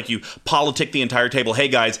card, it's like you politic the entire table. Hey,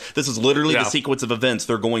 guys, this is literally the sequence of events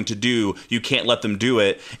they're going to do. You can't let them do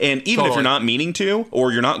it. And even if you're not meaning to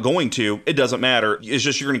or you're not going to, it doesn't matter. It's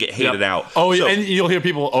just you're going to get hated out. Oh, so, and you'll hear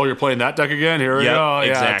people, oh, you're playing that deck again? Here we go. Exactly.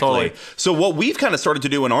 Yeah, totally. So what we've kind of started to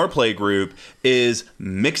do in our play group is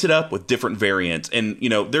mix it up with different variants. And,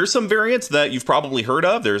 there's some variants that you've probably heard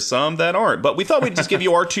of. There's some that aren't. But we thought we'd just give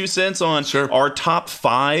you our 2 cents on our top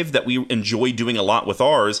 5 that we enjoy doing a lot with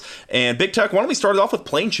ours. And Big Tuck, why don't we start off with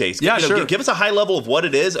Plane Chase? Sure. Give us a high level of what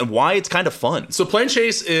it is and why it's kind of fun. So Plane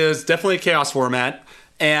Chase is definitely a chaos format.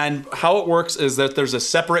 And how it works is that there's a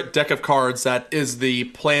separate deck of cards that is the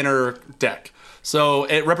planar deck. So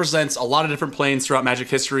it represents a lot of different planes throughout Magic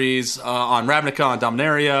histories, on Ravnica, on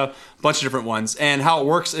Dominaria, a bunch of different ones. And how it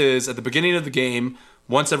works is at the beginning of the game,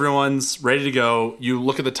 once everyone's ready to go, you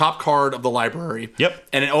look at the top card of the library. Yep.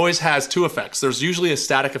 And it always has 2 effects. There's usually a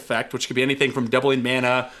static effect, which could be anything from doubling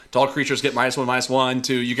mana to all creatures get -1/-1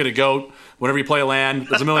 to you get a goat whenever you play a land.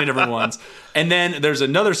 There's a million different ones. And then there's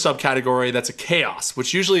another subcategory that's a chaos,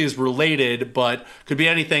 which usually is related, but could be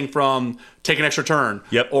anything from take an extra turn,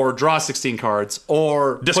 or draw 16 cards,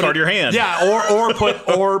 or discard your hand. Yeah, or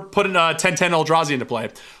put in a 10/10 Eldrazi into play.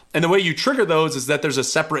 And the way you trigger those is that there's a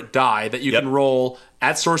separate die that you can roll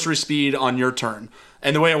at sorcery speed on your turn.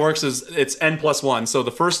 And the way it works is it's N+1. So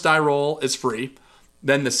the first die roll is free.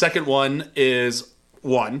 Then the second one is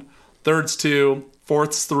 1. Third's 2.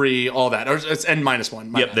 Fourth's 3. All that. Or it's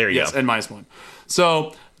N-1. There you go. N-1.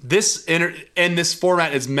 So this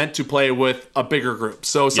format is meant to play with a bigger group.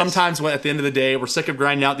 So sometimes when, at the end of the day, we're sick of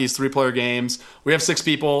grinding out these 3-player games. We have 6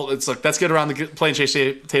 people. It's like, let's get around the Plane Chase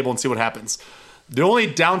table and see what happens. The only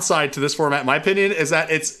downside to this format, in my opinion, is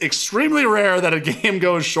that it's extremely rare that a game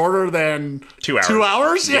goes shorter than 2 hours. 2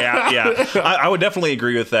 hours? Yeah. I would definitely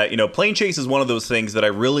agree with that. Plane Chase is one of those things that I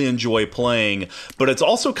really enjoy playing, but it's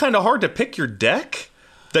also kind of hard to pick your deck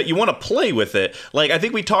that you want to play with it. Like, I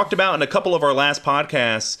think we talked about in a couple of our last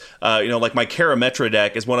podcasts, like my Karametra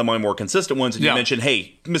deck is one of my more consistent ones. And you mentioned,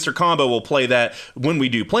 hey, Mr. Combo will play that when we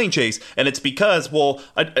do Plane Chase. And it's because,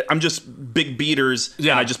 I'm just big beaters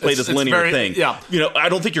and I just play this linear thing. Yeah. I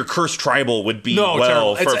don't think your Cursed Tribal would be for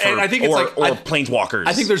Planeswalkers.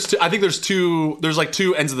 I think there's like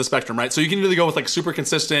 2 ends of the spectrum, right? So you can either go with like super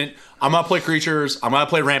consistent, I'm going to play creatures, I'm going to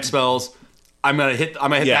play ramp spells, I'm gonna hit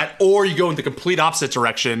that, or you go in the complete opposite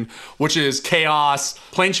direction, which is chaos.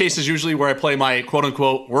 Plane Chase is usually where I play my quote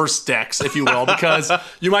unquote worst decks, if you will, because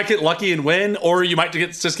you might get lucky and win, or you might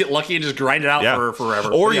just get lucky and just grind it out for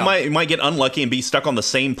forever. Or you might get unlucky and be stuck on the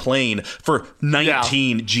same plane for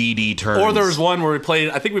 19 GD turns. Or there was one where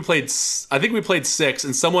I think we played 6,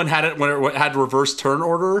 and someone had it when it had reverse turn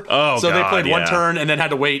order. So they played 1 turn and then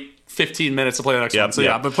had to wait 15 minutes to play the next one.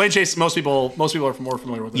 So but Plane Chase, most people are more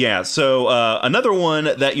familiar with it. Yeah, so another one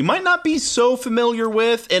that you might not be so familiar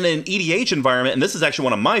with in an EDH environment, and this is actually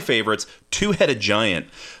one of my favorites, Two-Headed Giant.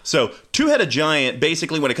 So Two-Headed Giant,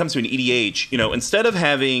 basically when it comes to an EDH, instead of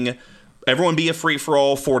having everyone be a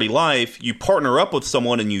free-for-all 40 life, you partner up with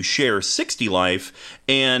someone and you share 60 life,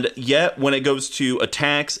 and yet when it goes to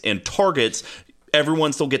attacks and targets,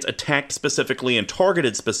 everyone still gets attacked specifically and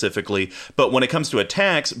targeted specifically, but when it comes to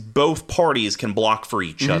attacks, both parties can block for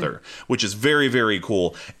each other, which is very, very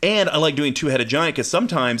cool. And I like doing Two-Headed Giant because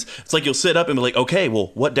sometimes it's like you'll sit up and be like, okay,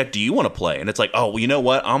 well, what deck do you want to play? And it's like, oh, well, you know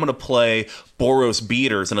what? I'm going to play Boros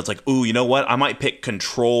Beaters, and it's like, ooh, you know what? I might pick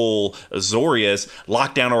Control Azorius,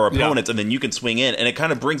 lock down our opponents, and then you can swing in. And it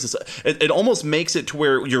kind of brings us, it almost makes it to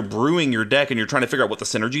where you're brewing your deck and you're trying to figure out what the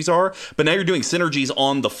synergies are, but now you're doing synergies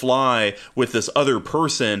on the fly with this other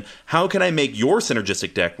person. How can I make your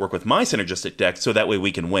synergistic deck work with my synergistic deck so that way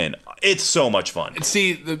we can win? It's so much fun.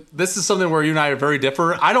 See, this is something where you and I are very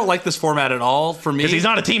different. I don't like this format at all. For me, because he's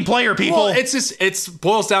not a team player, people. Well, it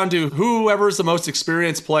boils down to whoever's the most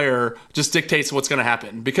experienced player just dictates what's going to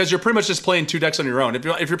happen, because you're pretty much just playing 2 decks on your own.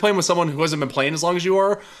 If you're playing with someone who hasn't been playing as long as you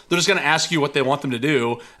are, they're just going to ask you what they want them to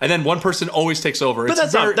do, and then one person always takes over. But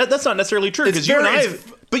that's not necessarily true, because you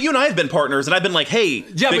and I have been partners, and I've been like, hey,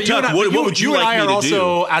 Big Tuck, what would you like me to do? You and I are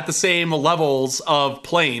also at the same levels of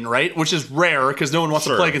playing, right? Which is rare, because no one wants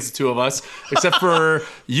to play against the 2 of us, except for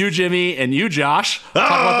you, Jimmy, and you, Josh. Talk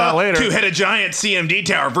about that later. Two-Headed Giant CMD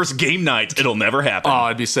Tower versus Game Night. It'll never happen. Oh,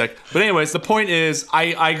 I'd be sick. But anyways, the point is,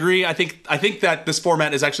 I agree. I think that this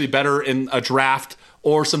format is actually better in a draft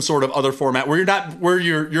or some sort of other format where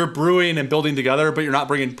you're brewing and building together, but you're not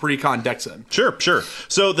bringing pre-con decks in. Sure.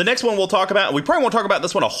 So the next one we'll talk about, we probably won't talk about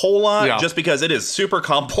this one a whole lot, just because it is super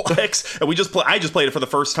complex. And I just played it for the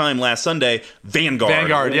first time last Sunday.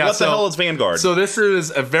 Vanguard. Yeah. What the hell is Vanguard? So this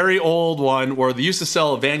is a very old one where they used to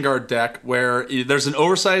sell a Vanguard deck where there's an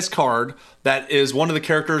oversized card that is one of the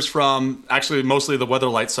characters from actually mostly the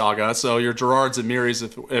Weatherlight Saga. So your Gerards and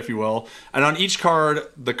Miris, if you will. And on each card,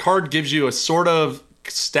 the card gives you a sort of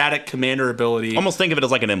static commander ability. Almost think of it as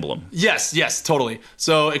like an emblem. Yes, totally.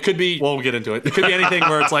 So it could be, well, we'll get into it. It could be anything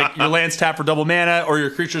where it's like your lands tap for double mana or your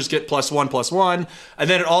creatures get +1/+1. And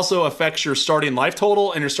then it also affects your starting life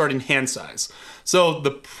total and your starting hand size. So the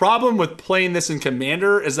problem with playing this in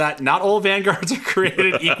Commander is that not all Vanguards are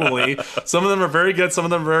created equally. Some of them are very good, some of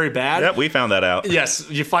them are very bad. Yep, we found that out. Yes,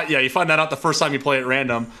 you find that out the first time you play at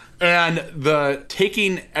random. And the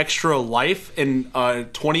taking extra life in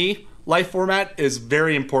 20 life format is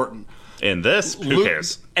very important. In this, who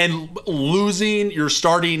cares? And losing your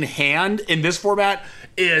starting hand in this format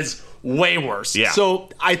is way worse. Yeah. So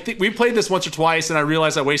I think we played this once or twice, and I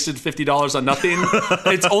realized I wasted $50 on nothing.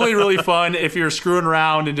 It's only really fun if you're screwing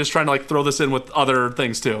around and just trying to like throw this in with other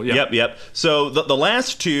things too. Yep. So the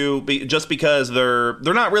last two, just because they're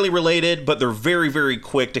not really related, but they're very, very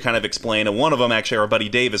quick to kind of explain. And one of them, actually, our buddy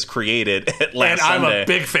Davis created last and I'm Sunday. a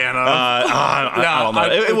big fan of. I don't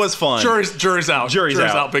know. It was fun. Jury's out. Jury's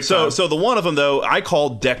out. Big time. So the one of them though, I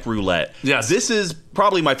called Deck Roulette. Yes. This is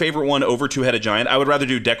probably my favorite one over Two-Headed Giant. I would rather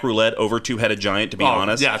do Deck Roulette over Two-Headed Giant, to be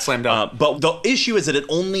honest. Yeah, slam dunk. But the issue is that it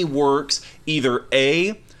only works either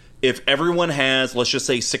A, if everyone has, let's just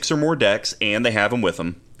say, 6 or more decks and they have them with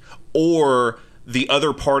them, or the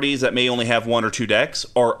other parties that may only have 1 or 2 decks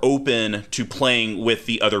are open to playing with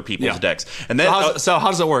the other people's decks. And then, so how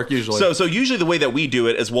does it work usually? So usually the way that we do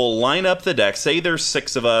it is we'll line up the decks. Say there's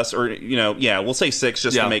 6 of us, or we'll say 6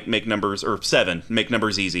 just to make numbers, or 7, make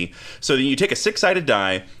numbers easy. So then you take a 6-sided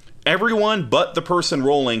die. Everyone but the person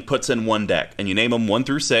rolling puts in 1 deck, and you name them 1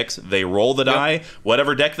 through 6. They roll the die.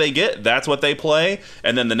 Whatever deck they get, that's what they play.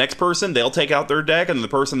 And then the next person, they'll take out their deck, and the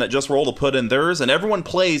person that just rolled will put in theirs, and everyone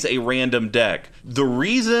plays a random deck. The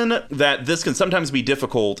reason that this can sometimes be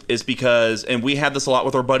difficult is because, and we had this a lot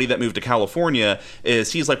with our buddy that moved to California,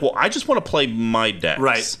 is he's like, well, I just want to play my decks.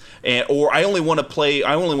 Right. Or I only want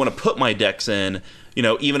to put my decks in,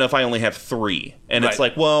 even if I only have 3. And it's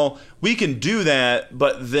like, well, we can do that,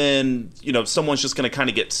 but then, someone's just going to kind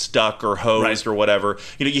of get stuck or hosed or whatever.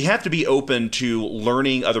 You have to be open to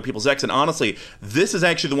learning other people's decks. And honestly, this is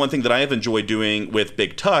actually the one thing that I have enjoyed doing with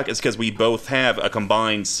Big Tuck, is because we both have a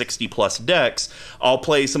combined 60-plus decks. I'll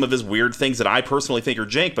play some of his weird things that I personally think are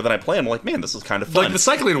jank, but then I play them, I'm like, man, this is kind of fun. Like the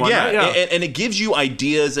cycling one, yeah, right? Yeah. And it gives you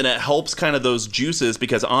ideas, and it helps kind of those juices,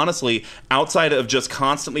 because honestly, outside of just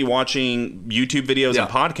constantly watching YouTube videos and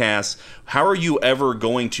podcasts, how are you ever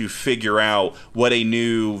going to figure out what a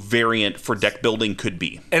new variant for deck building could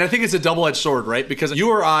be? And I think it's a double-edged sword, right? Because you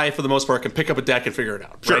or I, for the most part, can pick up a deck and figure it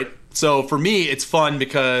out, right? So for me, it's fun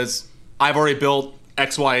because I've already built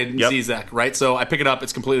X, Y, and Z deck, right? So I pick it up,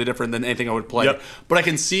 it's completely different than anything I would play. But I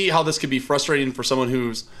can see how this could be frustrating for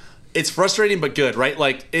someone it's frustrating but good, right?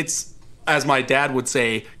 Like, it's, as my dad would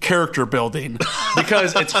say, character building,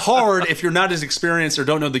 because it's hard if you're not as experienced or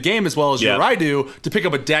don't know the game as well as you or I do to pick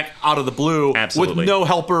up a deck out of the blue with no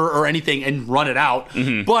helper or anything and run it out.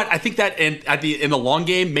 But I think that in the long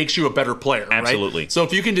game makes you a better player. Absolutely. Right? So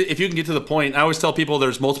if you can get to the point, I always tell people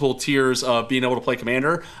there's multiple tiers of being able to play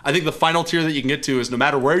Commander. I think the final tier that you can get to is no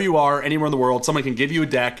matter where you are, anywhere in the world, someone can give you a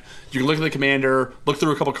deck. You can look at the Commander, look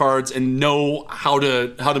through a couple cards, and know how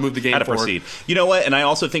to move the game forward. Proceed. You know what? And I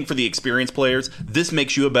also think for the experienced players, this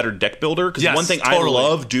makes you a better deck builder, because one thing I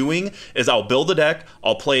love doing is I'll build a deck,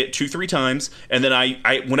 I'll play it 2-3 times, and then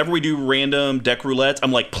I whenever we do random deck roulettes,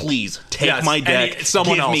 I'm like, please take my deck,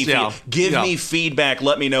 give me feedback,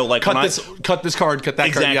 let me know, like, cut this card, cut that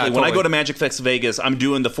exactly. card. Yeah, when I go to Magic Fest Vegas, I'm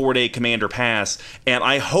doing the 4-day Commander Pass, and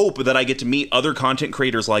I hope that I get to meet other content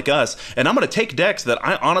creators like us, and I'm going to take decks that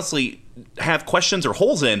I honestly have questions or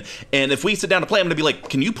holes in, and if we sit down to play, I'm going to be like,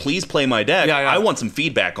 can you please play my deck? I want some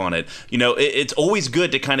feedback on it. It's always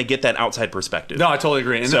good to kind of get that outside perspective. No, I totally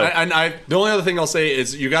agree. And the only other thing I'll say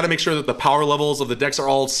is you got to make sure that the power levels of the decks are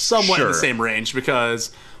all somewhat in the same range,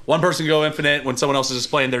 because one person can go infinite when someone else is just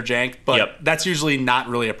playing their jank, but that's usually not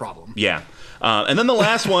really a problem. Yeah. And then the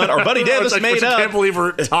last one, our buddy Davis made up. I can't believe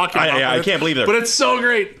we're talking about I can't believe it. But it's so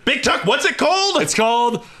great. Big Tuck, what's it called? It's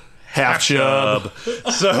called Half Chub.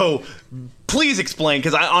 So, Please explain,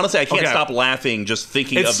 because I can't Okay. stop laughing just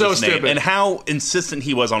thinking It's of so this name stupid. and how insistent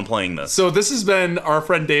he was on playing this. So this has been our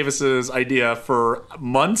friend Davis's idea for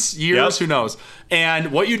months, years, Yep. who knows.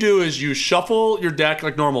 And what you do is you shuffle your deck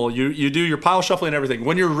like normal. You do your pile shuffling and everything.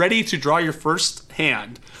 When you're ready to draw your first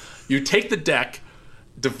hand, you take the deck,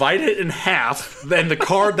 divide it in half, then the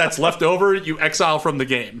card that's left over you exile from the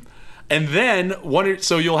game. And then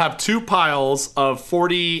so you'll have 2 piles of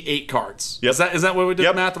 48 cards. Yep. Is that what we did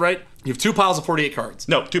Yep. the math right? You have 2 piles of 48 cards.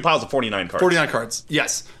 No, 2 piles of 49 cards. 49 cards.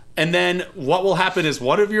 Yes. And then what will happen is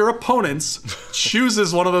one of your opponents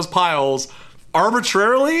chooses one of those piles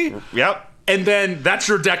arbitrarily, Yep. and then that's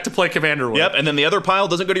your deck to play Commander with. Yep, and then the other pile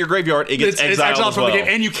doesn't go to your graveyard. It gets It's exiled as from well. the game,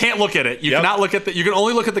 and you can't look at it. You Yep. cannot look at you can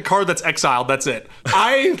only look at the card that's exiled. That's it.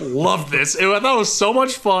 I love this. I thought it was so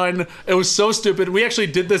much fun. It was so stupid. We actually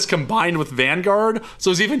did this combined with Vanguard, so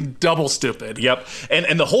it was even double stupid. Yep.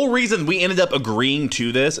 And the whole reason we ended up agreeing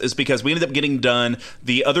to this is because we ended up getting done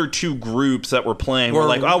the other 2 groups that were playing. We're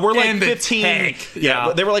like, we're like in the 15. tank. Yeah.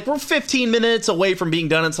 Yeah. They were like, we're 15 minutes away from being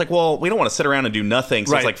done. It's like, well, we don't want to sit around and do nothing.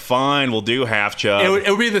 So Right. it's like, fine, we'll do half chub. It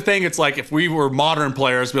would be the thing. It's like if we were modern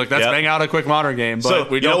players, be like, let's Yep. bang out a quick modern game. But So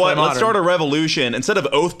we you don't know play what? modern. Let's start a revolution. Instead of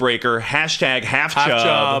Oathbreaker, hashtag half Half chub.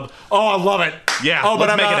 Chub. Oh, I love it. Yeah, Oh, but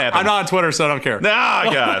let's I'm make it not, happen. I'm not on Twitter, so I don't care. Ah,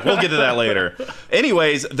 God. We'll get to that later.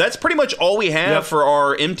 Anyways, that's pretty much all we have Yep. for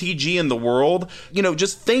our MTG in the world. You know,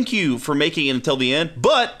 just thank you for making it until the end.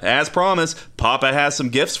 But, as promised, Papa has some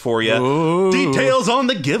gifts for you. Ooh. Details on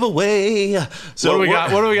the giveaway. So What do we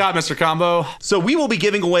got? What do we got, Mr. Combo? So we will be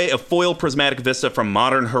giving away a foil Prismatic Vista from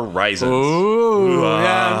Modern Horizons. Ooh,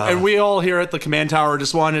 yeah. And we all here at the Command Tower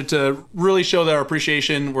just wanted to really show their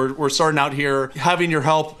appreciation. We're starting out here. Having your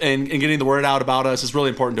help and getting the word out about us is really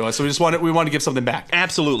important to us. So we want to give something back.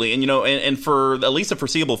 Absolutely. And, you know, and for at least the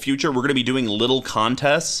foreseeable future, we're going to be doing little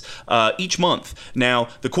contests each month. Now,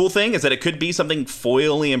 the cool thing is that it could be something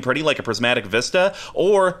foily and pretty like a Prismatic Vista,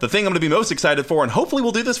 or the thing I'm going to be most excited for, and hopefully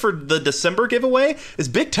we'll do this for the December giveaway, is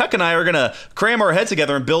Big Tuck and I are going to cram our heads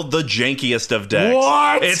together and build the jankiest of decks.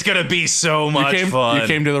 What? It's going to be so much fun. You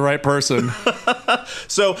came to the right person.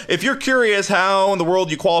 So if you're curious how in the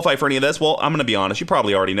world you qualify for any of this, well, I'm going to be honest, you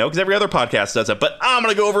probably already know because every other podcast does it, but I'm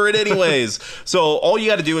going to go over it anyways. So all you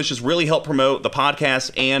got to do is just really help promote the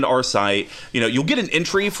podcast and our site. You know, you'll get an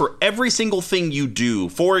entry for every single thing you do.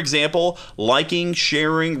 For example, liking,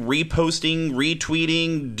 sharing, reposting,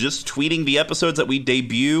 retweeting, just tweeting the episodes that we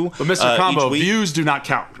debut. But Mr. Combo, each week. views do not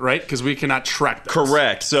count, right? Because we cannot track those.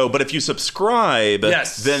 Correct. So, but if you subscribe,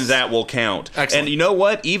 Yes. then that will count. Excellent. And you know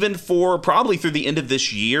what? Even for probably through the end of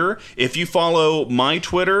this year, if you follow my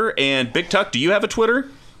Twitter and Big Tuck, do you have a Twitter?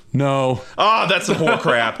 No. Oh, that's some poor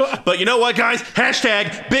crap. But you know what, guys?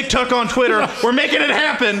 Hashtag Big Tuck on Twitter. We're making it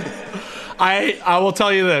happen. I will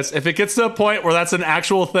tell you this. If it gets to a point where that's an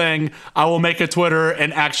actual thing, I will make a Twitter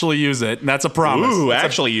and actually use it. And that's a promise. Ooh, That's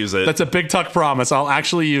actually use it. That's a Big Tuck promise. I'll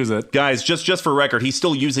actually use it. Guys, just for record, he's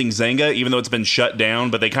still using Zynga, even though it's been shut down,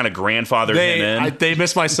 but they kind of grandfathered him in. They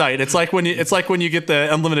missed my site. It's like when you get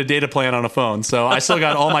the unlimited data plan on a phone. So I still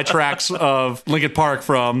got all my tracks of Lincoln Park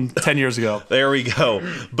from 10 years ago. There we go.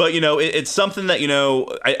 But, you know, it's something that, you know,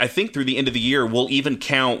 I think through the end of the year, we'll even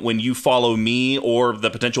count when you follow me or the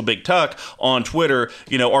potential Big Tuck on Twitter.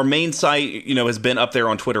 You know, our main site, you know, has been up there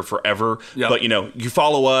on Twitter forever. Yep. But, you know, you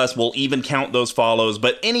follow us, we'll even count those follows.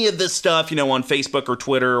 But any of this stuff, you know, on Facebook or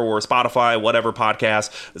Twitter or Spotify, whatever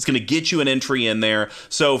podcast, it's going to get you an entry in there.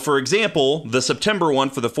 So, for example, the September one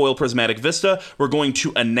for the Foil Prismatic Vista, we're going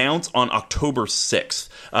to announce on October 6th.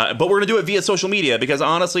 But we're going to do it via social media because,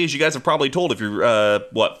 honestly, as you guys have probably told, if you're,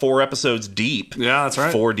 4 episodes deep. Yeah, that's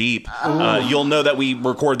right. 4 deep. You'll know that we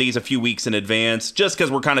record these a few weeks in advance just because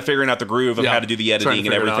we're kind of figuring out the groove of Yeah. how to do the Trying to editing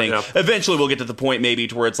and figure it out, everything. yeah. Eventually, we'll get to the point maybe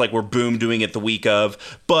to where it's like we're boom doing it the week of.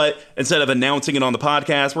 But instead of announcing it on the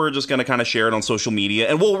podcast, we're just going to kind of share it on social media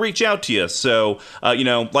and we'll reach out to you. So, you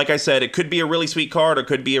know, like I said, it could be a really sweet card or it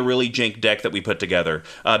could be a really jank deck that we put together.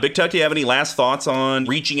 Big Tuck, do you have any last thoughts on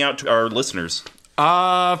reaching out to our listeners?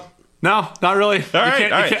 No, not really.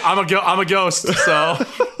 right. I'm a ghost. So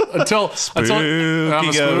until I'm a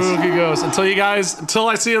ghost. spooky ghost. Until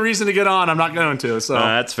I see a reason to get on, I'm not going to. So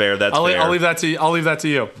That's fair. That's I'll fair. leave that to you. I'll leave that to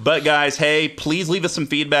you. But guys, hey, please leave us some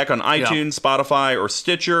feedback on iTunes, Spotify, or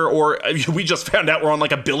Stitcher, or we just found out we're on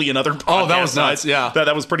like a billion other podcasts. Oh, that was nuts, yeah.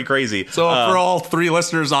 That was pretty crazy. So for all 3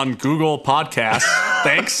 listeners on Google Podcasts,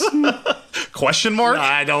 thanks. Question mark?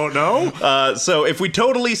 I don't know. So if we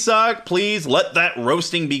totally suck, please let that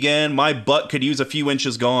roasting begin. My butt could use a few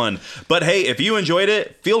inches gone. But hey, if you enjoyed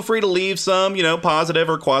it, feel free to leave some, positive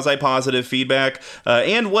or quasi-positive feedback,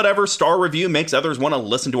 and whatever star review makes others want to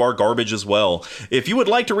listen to our garbage as well. If you would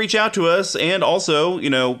like to reach out to us and also,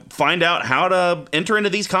 find out how to enter into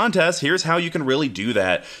these contests, here's how you can really do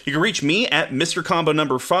that. You can reach me at Mr. Combo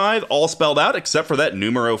number 5, all spelled out except for that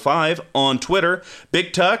numero 5, on Twitter.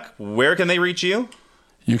 Big Tuck, where can they reach you?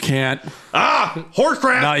 You can't. Horse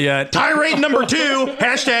crap. Not yet. Tirade number 2,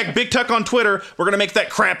 hashtag Big Tuck on Twitter. We're going to make that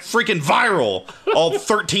crap freaking viral. All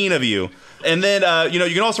 13 of you. And then, you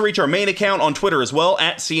can also reach our main account on Twitter as well,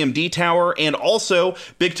 at CMD Tower. And also,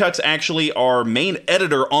 Big Tuck's actually our main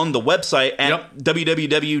editor on the website at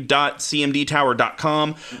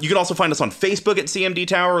www.cmdtower.com. You can also find us on Facebook at CMD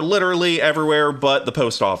Tower, literally everywhere but the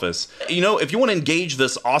post office. If you want to engage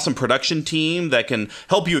this awesome production team that can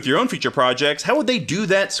help you with your own future projects, how would they do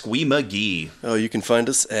that, Squee McGee? Oh, you can find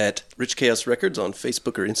us at Rich Chaos Records on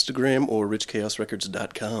Facebook or Instagram, or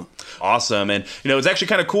richchaosrecords.com. Awesome. And, it's actually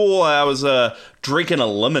kind of cool. I was drinking a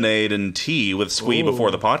lemonade and tea with Squee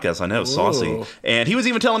before the podcast. I know, saucy. And he was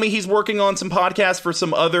even telling me he's working on some podcasts for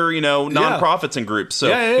some other, nonprofits and groups.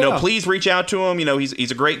 So, please reach out to him.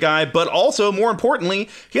 He's a great guy. But also, more importantly,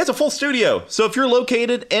 he has a full studio. So if you're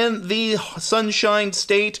located in the Sunshine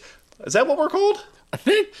State, is that what we're called? I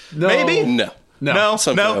think. No. Maybe? No. No. And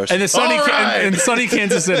sunny, All right. in sunny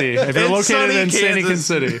Kansas City. If you're located in sunny Kansas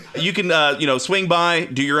City. You can, swing by,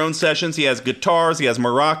 do your own sessions. He has guitars, he has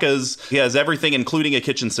maracas, he has everything, including a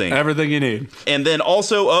kitchen sink. Everything you need. And then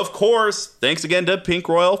also, of course, thanks again to Pink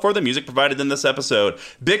Royal for the music provided in this episode.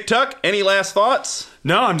 Big Tuck, any last thoughts?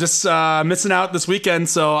 No, I'm just missing out this weekend,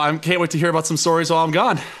 so I can't wait to hear about some stories while I'm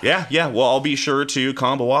gone. Yeah. Well, I'll be sure to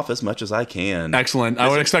combo off as much as I can. Excellent. I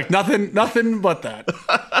would expect nothing but that.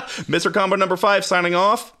 Mr. Combo number 5 signing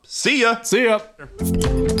off. See ya. See ya.